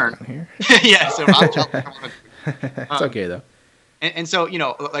can in the learn. background here. Yeah. So It's okay though. And so,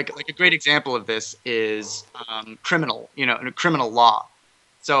 like a great example of this is criminal law.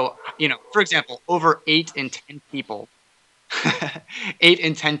 So, for example, over 8 in 10 people, 8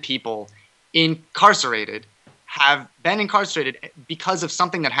 in 10 people incarcerated have been incarcerated because of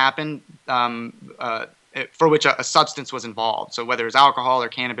something that happened for which a substance was involved. So whether it's alcohol or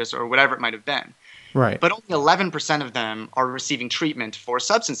cannabis or whatever it might have been. Right. But only 11% of them are receiving treatment for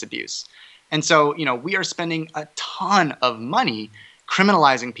substance abuse. And so, we are spending a ton of money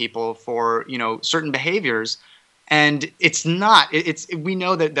criminalizing people for, certain behaviors. And it's not, we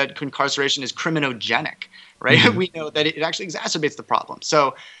know that incarceration is criminogenic, right? Mm-hmm. We know that it actually exacerbates the problem.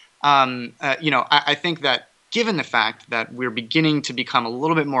 So, I think that given the fact that we're beginning to become a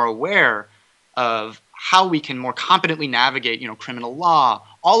little bit more aware of how we can more competently navigate, criminal law,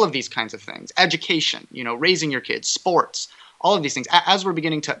 all of these kinds of things, education, raising your kids, sports, all of these things, as we're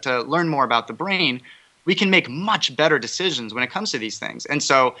beginning to learn more about the brain, we can make much better decisions when it comes to these things. And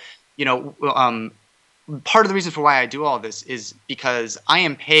so, part of the reason for why I do all this is because I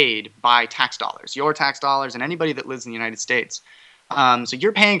am paid by tax dollars, your tax dollars, and anybody that lives in the United States. So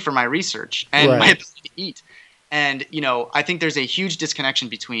you're paying for my research and my ability to eat. And, I think there's a huge disconnection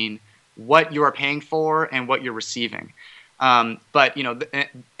between what you are paying for and what you're receiving. And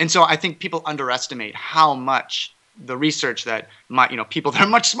so I think people underestimate how much the research that people that are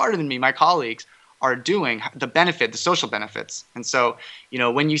much smarter than me, my colleagues, are doing, the social benefits. And so,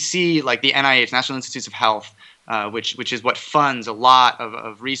 when you see like the NIH, National Institutes of Health, which is what funds a lot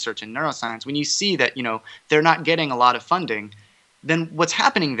of research in neuroscience, when you see that, they're not getting a lot of funding, then what's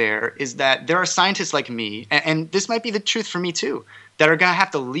happening there is that there are scientists like me, and this might be the truth for me too, that are going to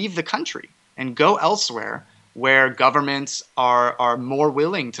have to leave the country and go elsewhere where governments are more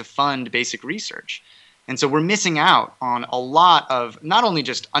willing to fund basic research. And so we're missing out on a lot of not only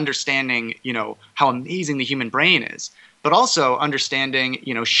just understanding, how amazing the human brain is, but also understanding,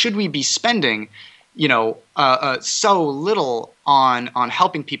 should we be spending, so little on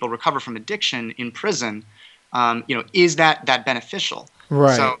helping people recover from addiction in prison? Is that beneficial?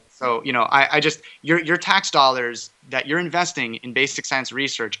 Right. So I just your tax dollars that you're investing in basic science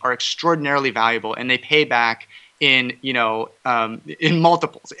research are extraordinarily valuable, and they pay back in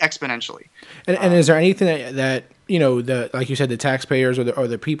multiples, exponentially. And is there anything that like you said, the taxpayers or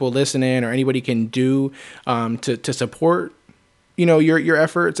the people listening or anybody can do to support your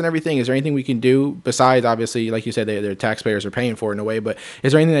efforts and everything? Is there anything we can do besides, obviously, like you said, their taxpayers are paying for it in a way, but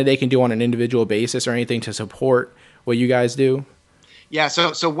is there anything that they can do on an individual basis or anything to support what you guys do? Yeah.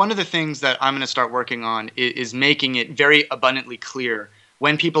 So one of the things that I'm going to start working on is making it very abundantly clear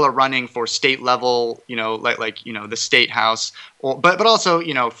when people are running for state level, like the state house, but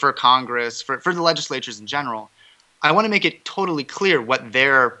also, for Congress, for the legislatures in general, I want to make it totally clear what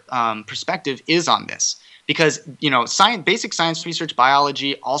their perspective is on this. Because, basic science research,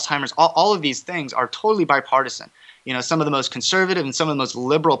 biology, Alzheimer's, all of these things are totally bipartisan. Some of the most conservative and some of the most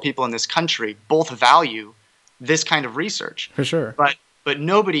liberal people in this country both value this kind of research. For sure. But but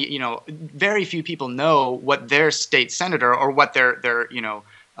nobody, very few people know what their state senator or what their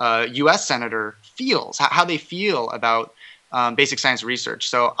U.S. senator feels, how they feel about basic science research.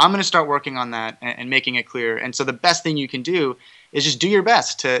 So I'm going to start working on that and making it clear. And so the best thing you can do is just do your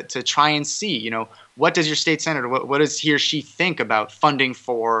best to try and see, what does your state senator, what does he or she think about funding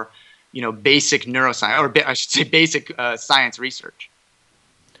for, basic neuroscience, or I should say basic science research.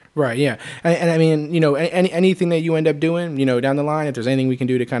 Right. Yeah. And I mean, anything that you end up doing, down the line, if there's anything we can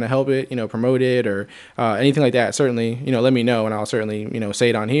do to kind of help it, promote it or anything like that, certainly, let me know, and I'll certainly, say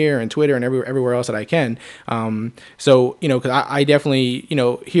it on here and Twitter and everywhere else that I can. So, cause I definitely,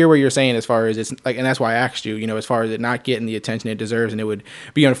 hear what you're saying as far as it's like, and that's why I asked you, as far as it not getting the attention it deserves. And it would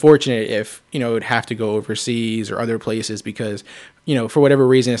be unfortunate if, it would have to go overseas or other places because, for whatever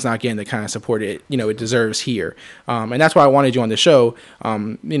reason, it's not getting the kind of support it deserves here. And that's why I wanted you on the show,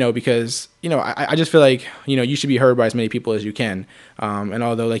 because, I just feel like, you should be heard by as many people as you can. And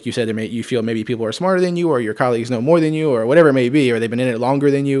although, like you said, you feel maybe people are smarter than you or your colleagues know more than you or whatever it may be, or they've been in it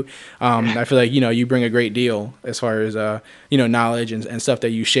longer than you. I feel like, you bring a great deal as far as, knowledge and stuff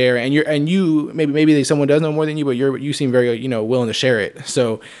that you share. And you maybe someone does know more than you, but you seem very, willing to share it.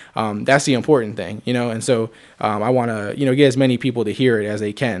 So that's the important thing, and so I want to, get as many people to hear it as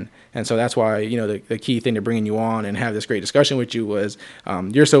they can. And so that's why, the key thing to bringing you on and have this great discussion with you was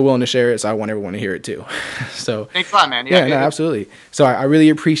you're so willing to share it. So I want everyone to hear it too. So thanks a lot, man. Yeah, no, absolutely. So I really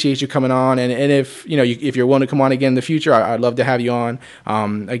appreciate you coming on. And if, if you're willing to come on again in the future, I'd love to have you on.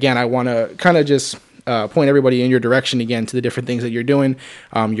 Again, I want to kind of just point everybody in your direction again to the different things that you're doing.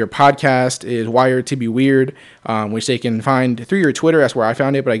 Your podcast is Wired to Be Weird, which they can find through your Twitter. That's where I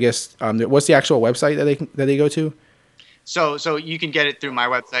found it. But I guess what's the actual website that they go to? So you can get it through my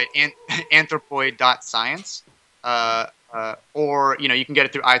website, anthropoid.science, or you can get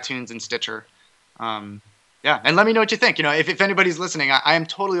it through iTunes and Stitcher. And let me know what you think. If anybody's listening, I am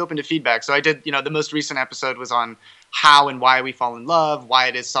totally open to feedback. So I did, the most recent episode was on how and why we fall in love, why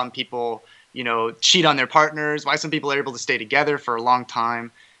it is some people, cheat on their partners, why some people are able to stay together for a long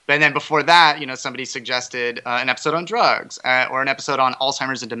time. But then before that, somebody suggested an episode on drugs or an episode on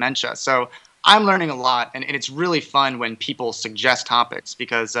Alzheimer's and dementia. So I'm learning a lot, and it's really fun when people suggest topics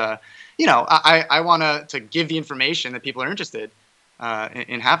because, I want to give the information that people are interested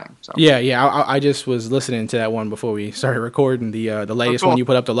in having. So. Yeah. I just was listening to that one before we started recording, the latest one you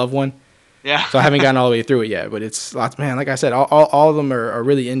put up, the love one. Yeah. So I haven't gotten all the way through it yet, but it's lots, man. Like I said, all of them are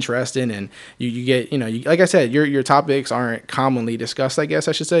really interesting, and you get, like I said, your topics aren't commonly discussed, I guess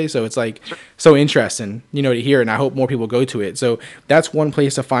I should say. So it's like so interesting, to hear, and I hope more people go to it. So that's one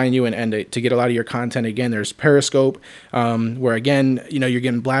place to find you and to get a lot of your content. Again, there's Periscope, where again, you're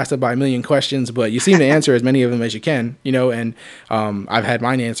getting blasted by a million questions, but you seem to answer as many of them as you can, and I've had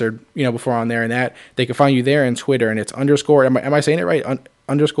mine answered, before on there, and that they can find you there, and Twitter, and it's _ am I saying it right? _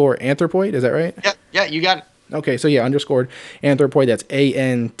 Anthropoid, is that right? Yeah, you got it. Okay, so yeah, _ Anthropoid, that's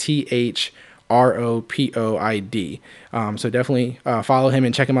ANTHROPOID. So definitely follow him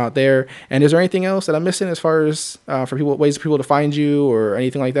and check him out there. And is there anything else that I'm missing as far as ways for people to find you or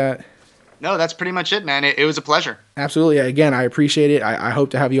anything like that? No, that's pretty much it, man. It was a pleasure. Absolutely. Again, I appreciate it. I hope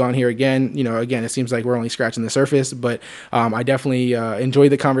to have you on here again. Again, it seems like we're only scratching the surface, but I definitely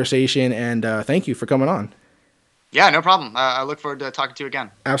enjoyed the conversation, and thank you for coming on. Yeah, no problem. I look forward to talking to you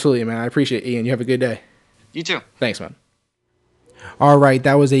again. Absolutely, man. I appreciate it, Ian. You have a good day. You too. Thanks, man. All right,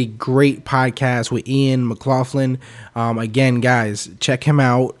 that was a great podcast with Ian McLaughlin. Again, guys, check him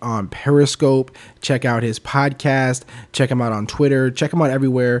out on Periscope. Check out his podcast. Check him out on Twitter. Check him out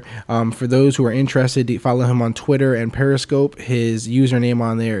everywhere. For those who are interested, to follow him on Twitter and Periscope. His username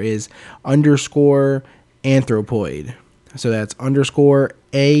on there is _ Anthropoid. So that's _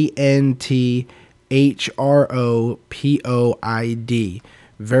 ANTHROPOID.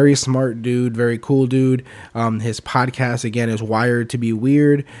 Very smart dude, very cool dude. His podcast, again, is Wired to Be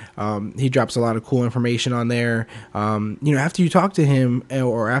Weird. He drops a lot of cool information on there. After you talk to him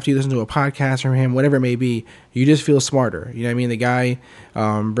or after you listen to a podcast from him, whatever it may be, you just feel smarter. You know what I mean? The guy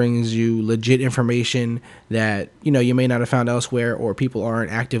brings you legit information that, you may not have found elsewhere or people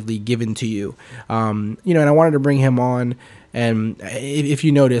aren't actively given to you. And I wanted to bring him on. And if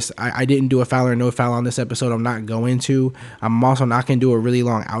you notice, I didn't do a foul or no foul on this episode. I'm not going to. I'm also not going to do a really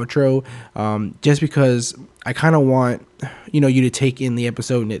long outro, just because I kind of want, you to take in the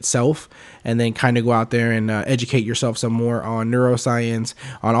episode in itself and then kind of go out there and educate yourself some more on neuroscience,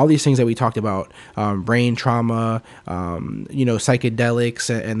 on all these things that we talked about, brain trauma, psychedelics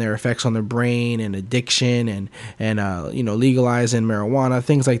and their effects on the brain and addiction and legalizing marijuana,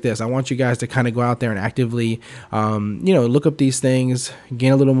 things like this. I want you guys to kind of go out there and actively, look up these things,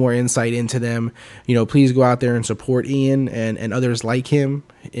 gain a little more insight into them. Please go out there and support Ian and others like him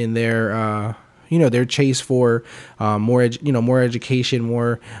in their, their chase for more education,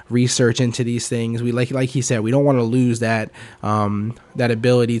 more research into these things. We like he said, we don't want to lose that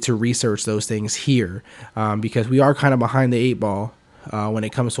ability to research those things here, because we are kind of behind the 8 ball when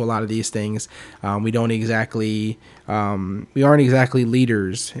it comes to a lot of these things. We aren't exactly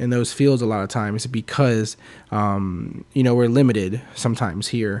leaders in those fields a lot of times because we're limited sometimes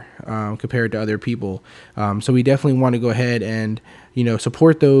here compared to other people. So we definitely want to go ahead and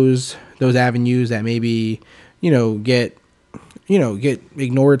support those avenues that maybe get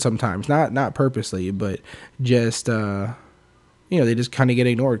ignored sometimes, not purposely, but just they just kind of get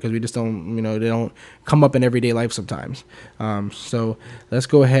ignored because we just don't, they don't come up in everyday life sometimes. So let's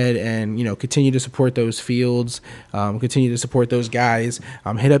go ahead and, continue to support those fields, continue to support those guys.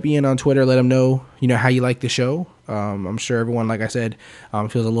 Hit up Ian on Twitter, let him know, how you like the show. I'm sure everyone, like I said,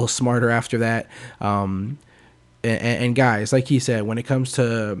 feels a little smarter after that. And guys, like he said, when it comes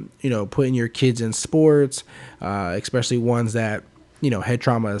to, putting your kids in sports, especially ones that, head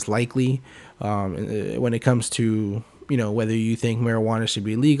trauma is likely, when it comes to, whether you think marijuana should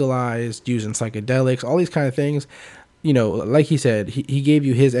be legalized, using psychedelics, all these kind of things, like he said, he gave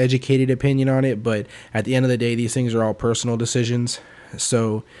you his educated opinion on it, but at the end of the day, these things are all personal decisions.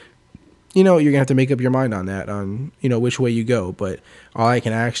 So, you're going to have to make up your mind on that, on, which way you go. But all I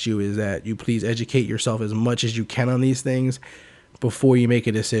can ask you is that you please educate yourself as much as you can on these things before you make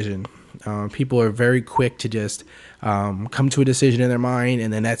a decision. People are very quick to just come to a decision in their mind,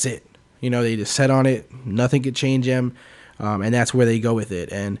 and then that's it. They just set on it. Nothing could change them, and that's where they go with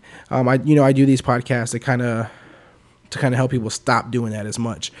it. And I do these podcasts to kind of help people stop doing that as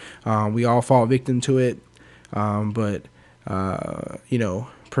much. We all fall victim to it, but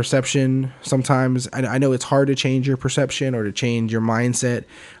perception sometimes. I know it's hard to change your perception or to change your mindset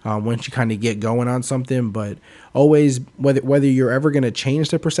once you kind of get going on something, but always, whether you're ever going to change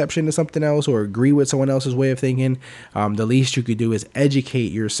the perception to something else or agree with someone else's way of thinking, the least you could do is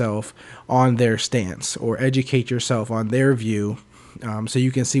educate yourself on their stance or educate yourself on their view, so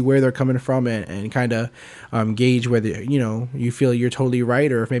you can see where they're coming from and kind of gauge whether you feel you're totally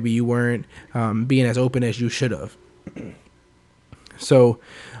right or if maybe you weren't being as open as you should have. So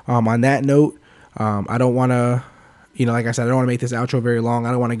on that note, I don't want to, like I said, I don't want to make this outro very long.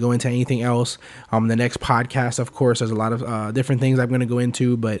 I don't want to go into anything else. The next podcast, of course, there's a lot of different things I'm going to go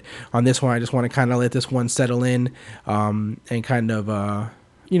into, but on this one, I just want to kind of let this one settle in and kind of,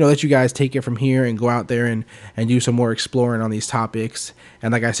 let you guys take it from here and go out there and do some more exploring on these topics.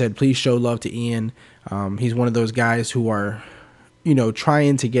 And like I said, please show love to Ian. He's one of those guys who are,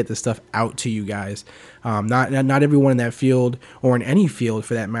 trying to get the stuff out to you guys. Not everyone in that field or in any field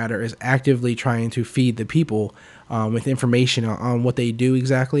for that matter is actively trying to feed the people with information on what they do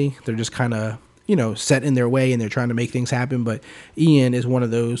exactly. They're just kind of, set in their way and they're trying to make things happen. But Ian is one of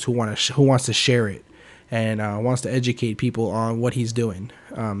those who wants to share it and wants to educate people on what he's doing.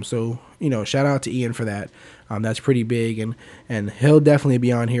 So shout out to Ian for that. That's pretty big, and he'll definitely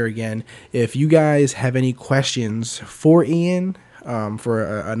be on here again. If you guys have any questions for Ian, for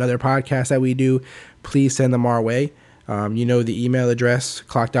another podcast that we do, please send them our way. The email address,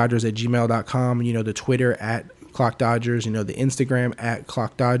 clockdodgers@gmail.com. The Twitter @clockdodgers. The Instagram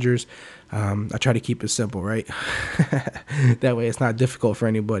 @clockdodgers. I try to keep it simple, right? That way it's not difficult for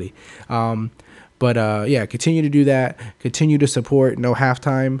anybody. But continue to do that. Continue to support No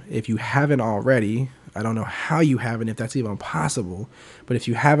Halftime. If you haven't already, I don't know how you haven't, if that's even possible, but if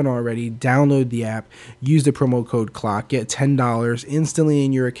you haven't already, download the app, use the promo code CLOCK, get $10 instantly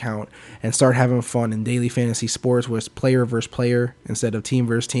in your account, and start having fun in daily fantasy sports where it's player versus player instead of team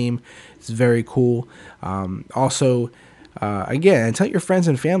versus team. It's very cool. Also, again, tell your friends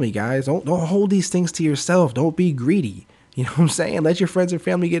and family, guys. Don't hold these things to yourself. Don't be greedy. You know what I'm saying? Let your friends and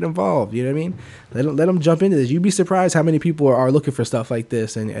family get involved. You know what I mean? Let them jump into this. You'd be surprised how many people are looking for stuff like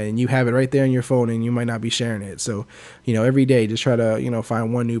this, and you have it right there on your phone, and you might not be sharing it. So, every day, just try to,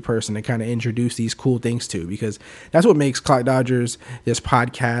 find one new person to kind of introduce these cool things to, because that's what makes Clock Dodgers, this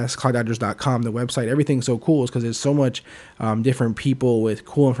podcast, clockdodgers.com, the website, everything so cool is because there's so much different people with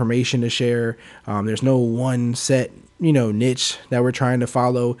cool information to share. There's no one set niche that we're trying to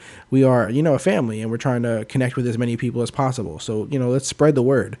follow. We are, a family, and we're trying to connect with as many people as possible. So, let's spread the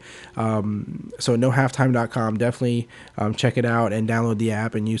word. So nohalftime.com, definitely check it out and download the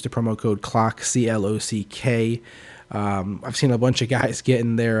app and use the promo code CLOCK, CLOCK. I've seen a bunch of guys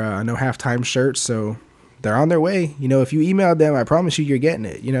getting their No Halftime shirts, so they're on their way. If you emailed them, I promise you're getting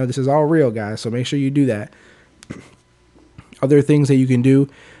it. This is all real, guys, so make sure you do that. Other things that you can do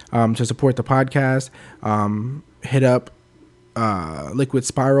to support the podcast, hit up Liquid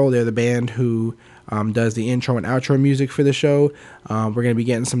Spiral. They're the band who does the intro and outro music for the show. We're going to be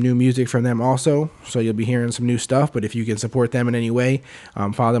getting some new music from them also, so you'll be hearing some new stuff. But if you can support them in any way,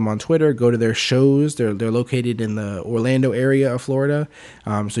 follow them on Twitter, go to their shows. They're located in the Orlando area of Florida,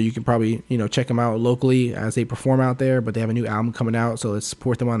 so you can probably check them out locally as they perform out there. But they have a new album coming out, so let's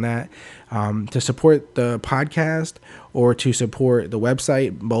support them on that. To support the podcast or to support the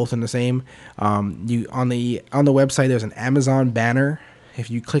website, both in the same. You on the website, there's an Amazon banner. If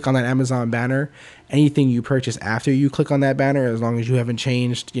you click on that Amazon banner, anything you purchase after you click on that banner, as long as you haven't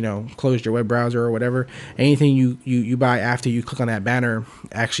changed, closed your web browser or whatever, anything you buy after you click on that banner,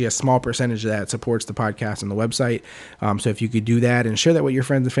 actually a small percentage of that supports the podcast and the website. So if you could do that and share that with your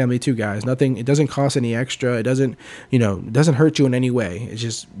friends and family too, guys. It doesn't cost any extra. It doesn't hurt you in any way. It's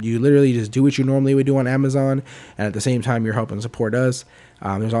just, you literally just do what you normally would do on Amazon, and at the same time, you're helping support us.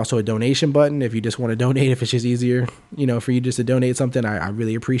 There's also a donation button if you just want to donate, if it's just easier, for you just to donate something. I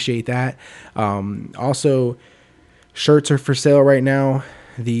really appreciate that. Also, shirts are for sale right now.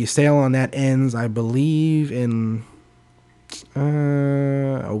 The sale on that ends, I believe, in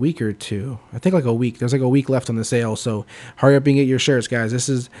a week or two. I think like a week. There's like a week left on the sale, so hurry up and get your shirts, guys. This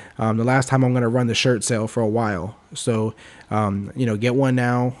is the last time I'm going to run the shirt sale for a while. So, get one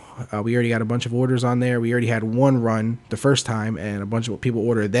now. We already got a bunch of orders on there. We already had one run the first time, and a bunch of people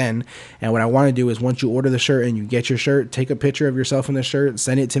ordered then. And what I want to do is, once you order the shirt and you get your shirt, take a picture of yourself in the shirt,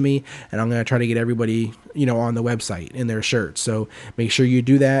 send it to me, and I'm going to try to get everybody, on the website in their shirts. So make sure you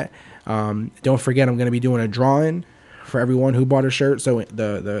do that. Don't forget, I'm going to be doing a drawing for everyone who bought a shirt. So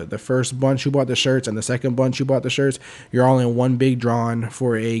the first bunch who bought the shirts and the second bunch who bought the shirts, you're all in one big drawing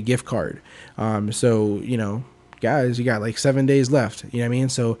for a gift card. So, guys, you got like 7 days left. You know what I mean?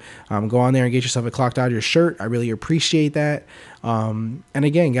 So go on there and get yourself a Clock Dodgers shirt. I really appreciate that. And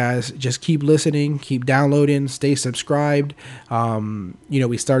again, guys, just keep listening, keep downloading, stay subscribed.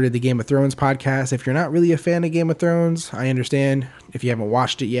 We started the Game of Thrones podcast. If you're not really a fan of Game of Thrones, I understand if you haven't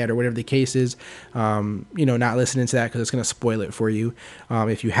watched it yet or whatever the case is, not listening to that because it's going to spoil it for you.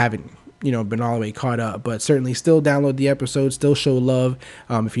 If you haven't, been all the way caught up, but certainly still download the episode, still show love.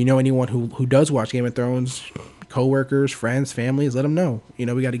 If you know anyone who does watch Game of Thrones, coworkers, friends, families, let them know. We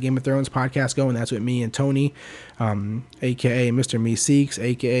got a Game of Thrones podcast going. That's with me and Tony, aka Mr. Meeseeks,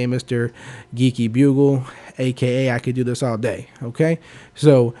 aka Mr. Geeky Bugle, aka I could do this all day. Okay,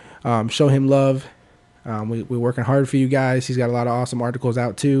 so show him love. We're working hard for you guys. He's got a lot of awesome articles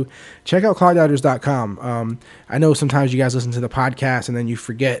out too. Check out ClockDodgers.com. I know sometimes you guys listen to the podcast and then you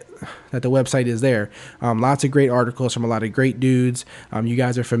forget that the website is there. Lots of great articles from a lot of great dudes. You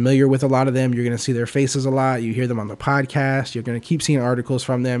guys are familiar with a lot of them. You're going to see their faces a lot. You hear them on the podcast. You're going to keep seeing articles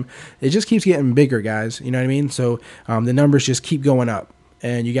from them. It just keeps getting bigger, guys. You know what I mean? So the numbers just keep going up.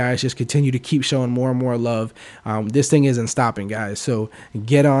 And you guys just continue to keep showing more and more love. This thing isn't stopping, guys. So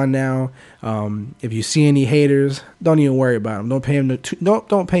get on now. If you see any haters, don't even worry about them. Don't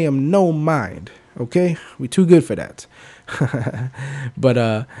pay them no mind. Okay, we too good for that.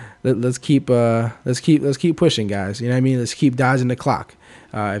 But let's keep pushing, guys. You know what I mean? Let's keep dodging the clock.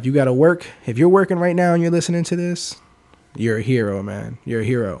 If you gotta work, if you're working right now and you're listening to this, you're a hero, man. You're a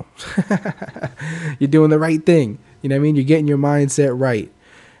hero. You're doing the right thing. You know what I mean? You're getting your mindset right.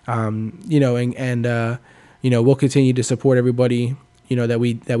 We'll continue to support everybody,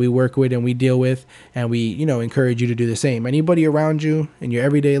 that we work with and we deal with, and we, encourage you to do the same. Anybody around you in your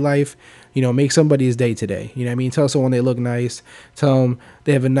everyday life, make somebody's day today. You know what I mean? Tell someone they look nice. Tell them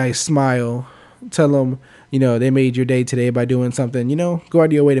they have a nice smile. Tell them, they made your day today by doing something. Go out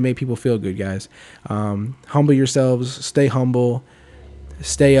of your way to make people feel good, guys. Humble yourselves. Stay humble.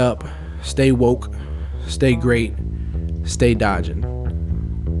 Stay up. Stay woke. Stay great. Stay dodging.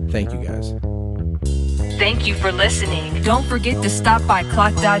 Thank you, guys. Thank you for listening. Don't forget to stop by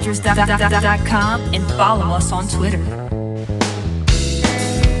clockdodgers.com and follow us on Twitter.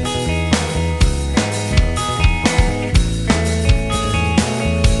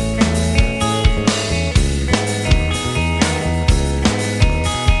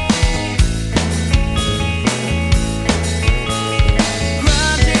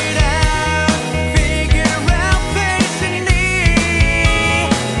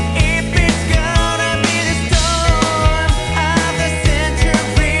 If it's gonna be the story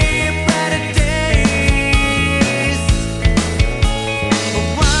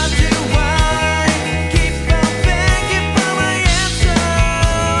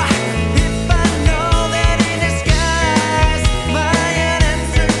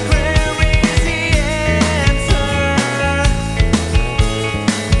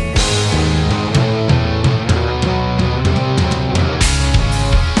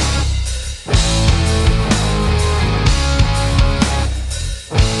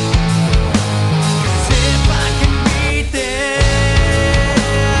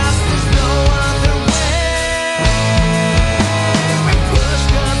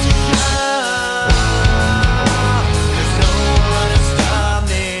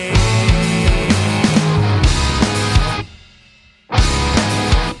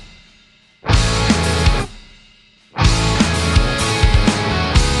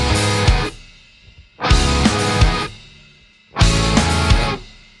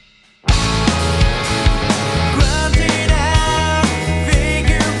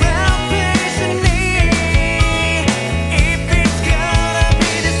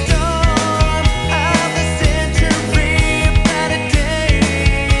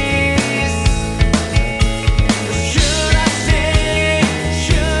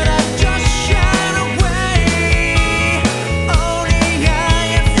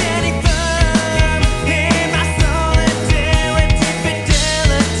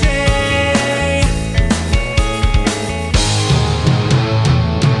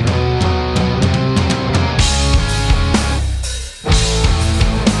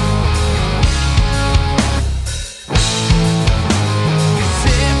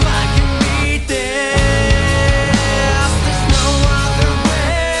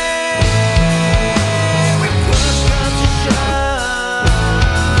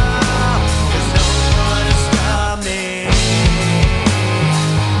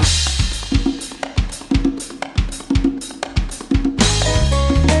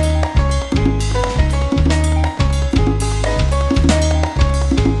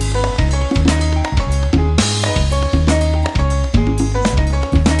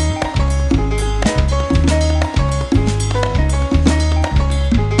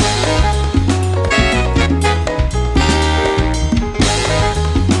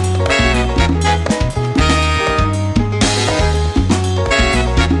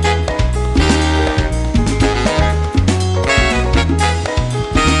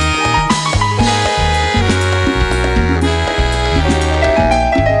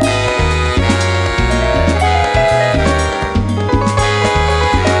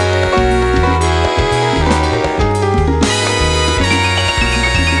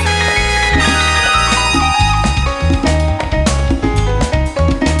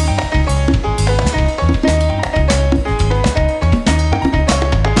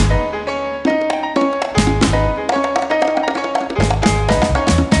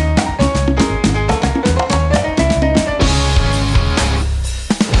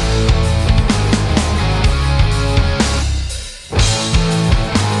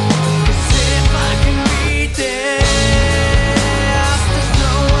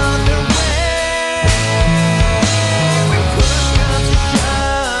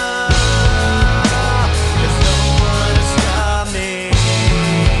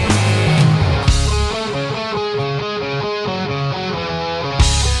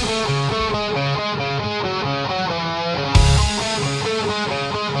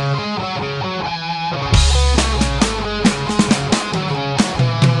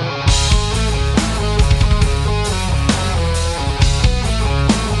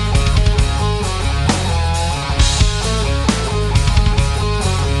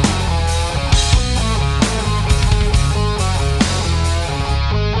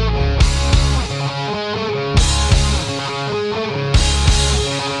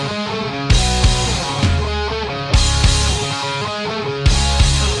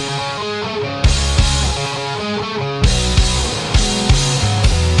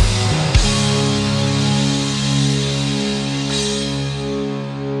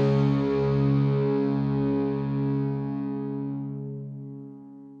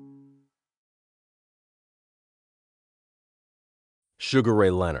Sugar Ray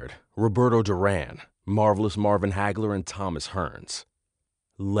Leonard, Roberto Duran, Marvelous Marvin Hagler, and Thomas Hearns.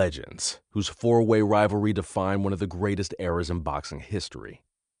 Legends, whose four-way rivalry defined one of the greatest eras in boxing history.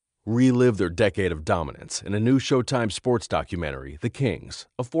 Relive their decade of dominance in a new Showtime sports documentary, The Kings,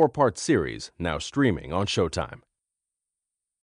 a 4-part series now streaming on Showtime.